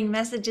they're getting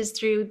messages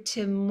through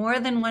to more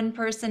than one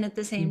person at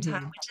the same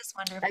time, which is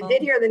wonderful. I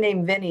did hear the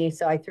name Vinny,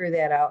 so I threw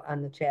that out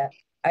on the chat.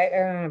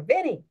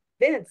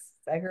 Vince,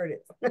 I heard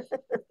it.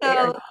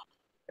 So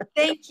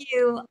thank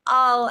you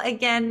all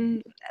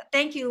again.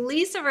 Thank you,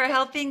 Lisa, for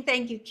helping.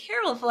 Thank you,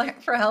 Carol,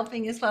 for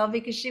helping as well,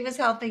 because she was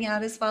helping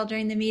out as well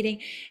during the meeting.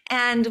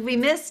 And we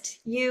missed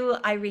you,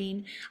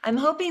 Irene. I'm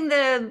hoping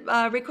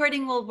the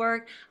recording will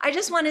work. I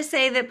just want to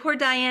say that poor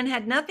Diane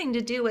had nothing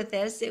to do with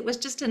this. It was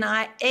just an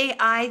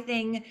AI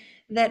thing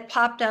that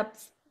popped up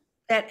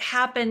that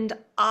happened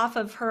off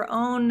of her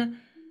own,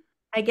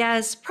 I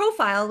guess,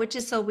 profile, which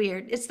is so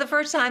weird. It's the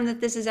first time that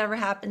this has ever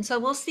happened. So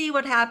we'll see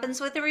what happens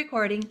with the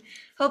recording.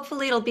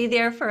 Hopefully it'll be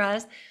there for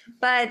us.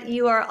 But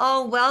you are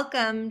all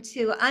welcome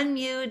to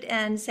unmute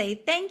and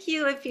say thank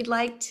you if you'd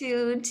like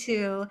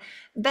to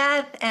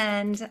Beth.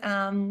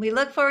 And we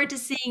look forward to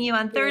seeing you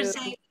on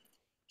Thursday.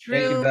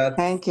 Thank you, Beth.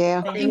 Thank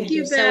you. Thank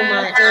you so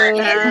much.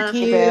 Thank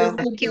you. Thank you,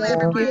 Thank you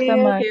everyone. so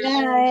much.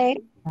 Bye.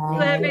 Thank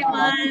you,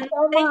 everyone. Thank you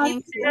so Thank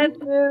much. you, Thank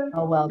Beth. you.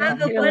 Oh, welcome.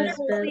 Have a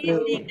wonderful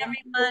evening,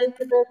 everyone.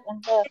 Elizabeth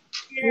and Beth.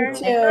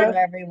 Thank you,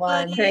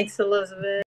 everyone. Thanks, Elizabeth.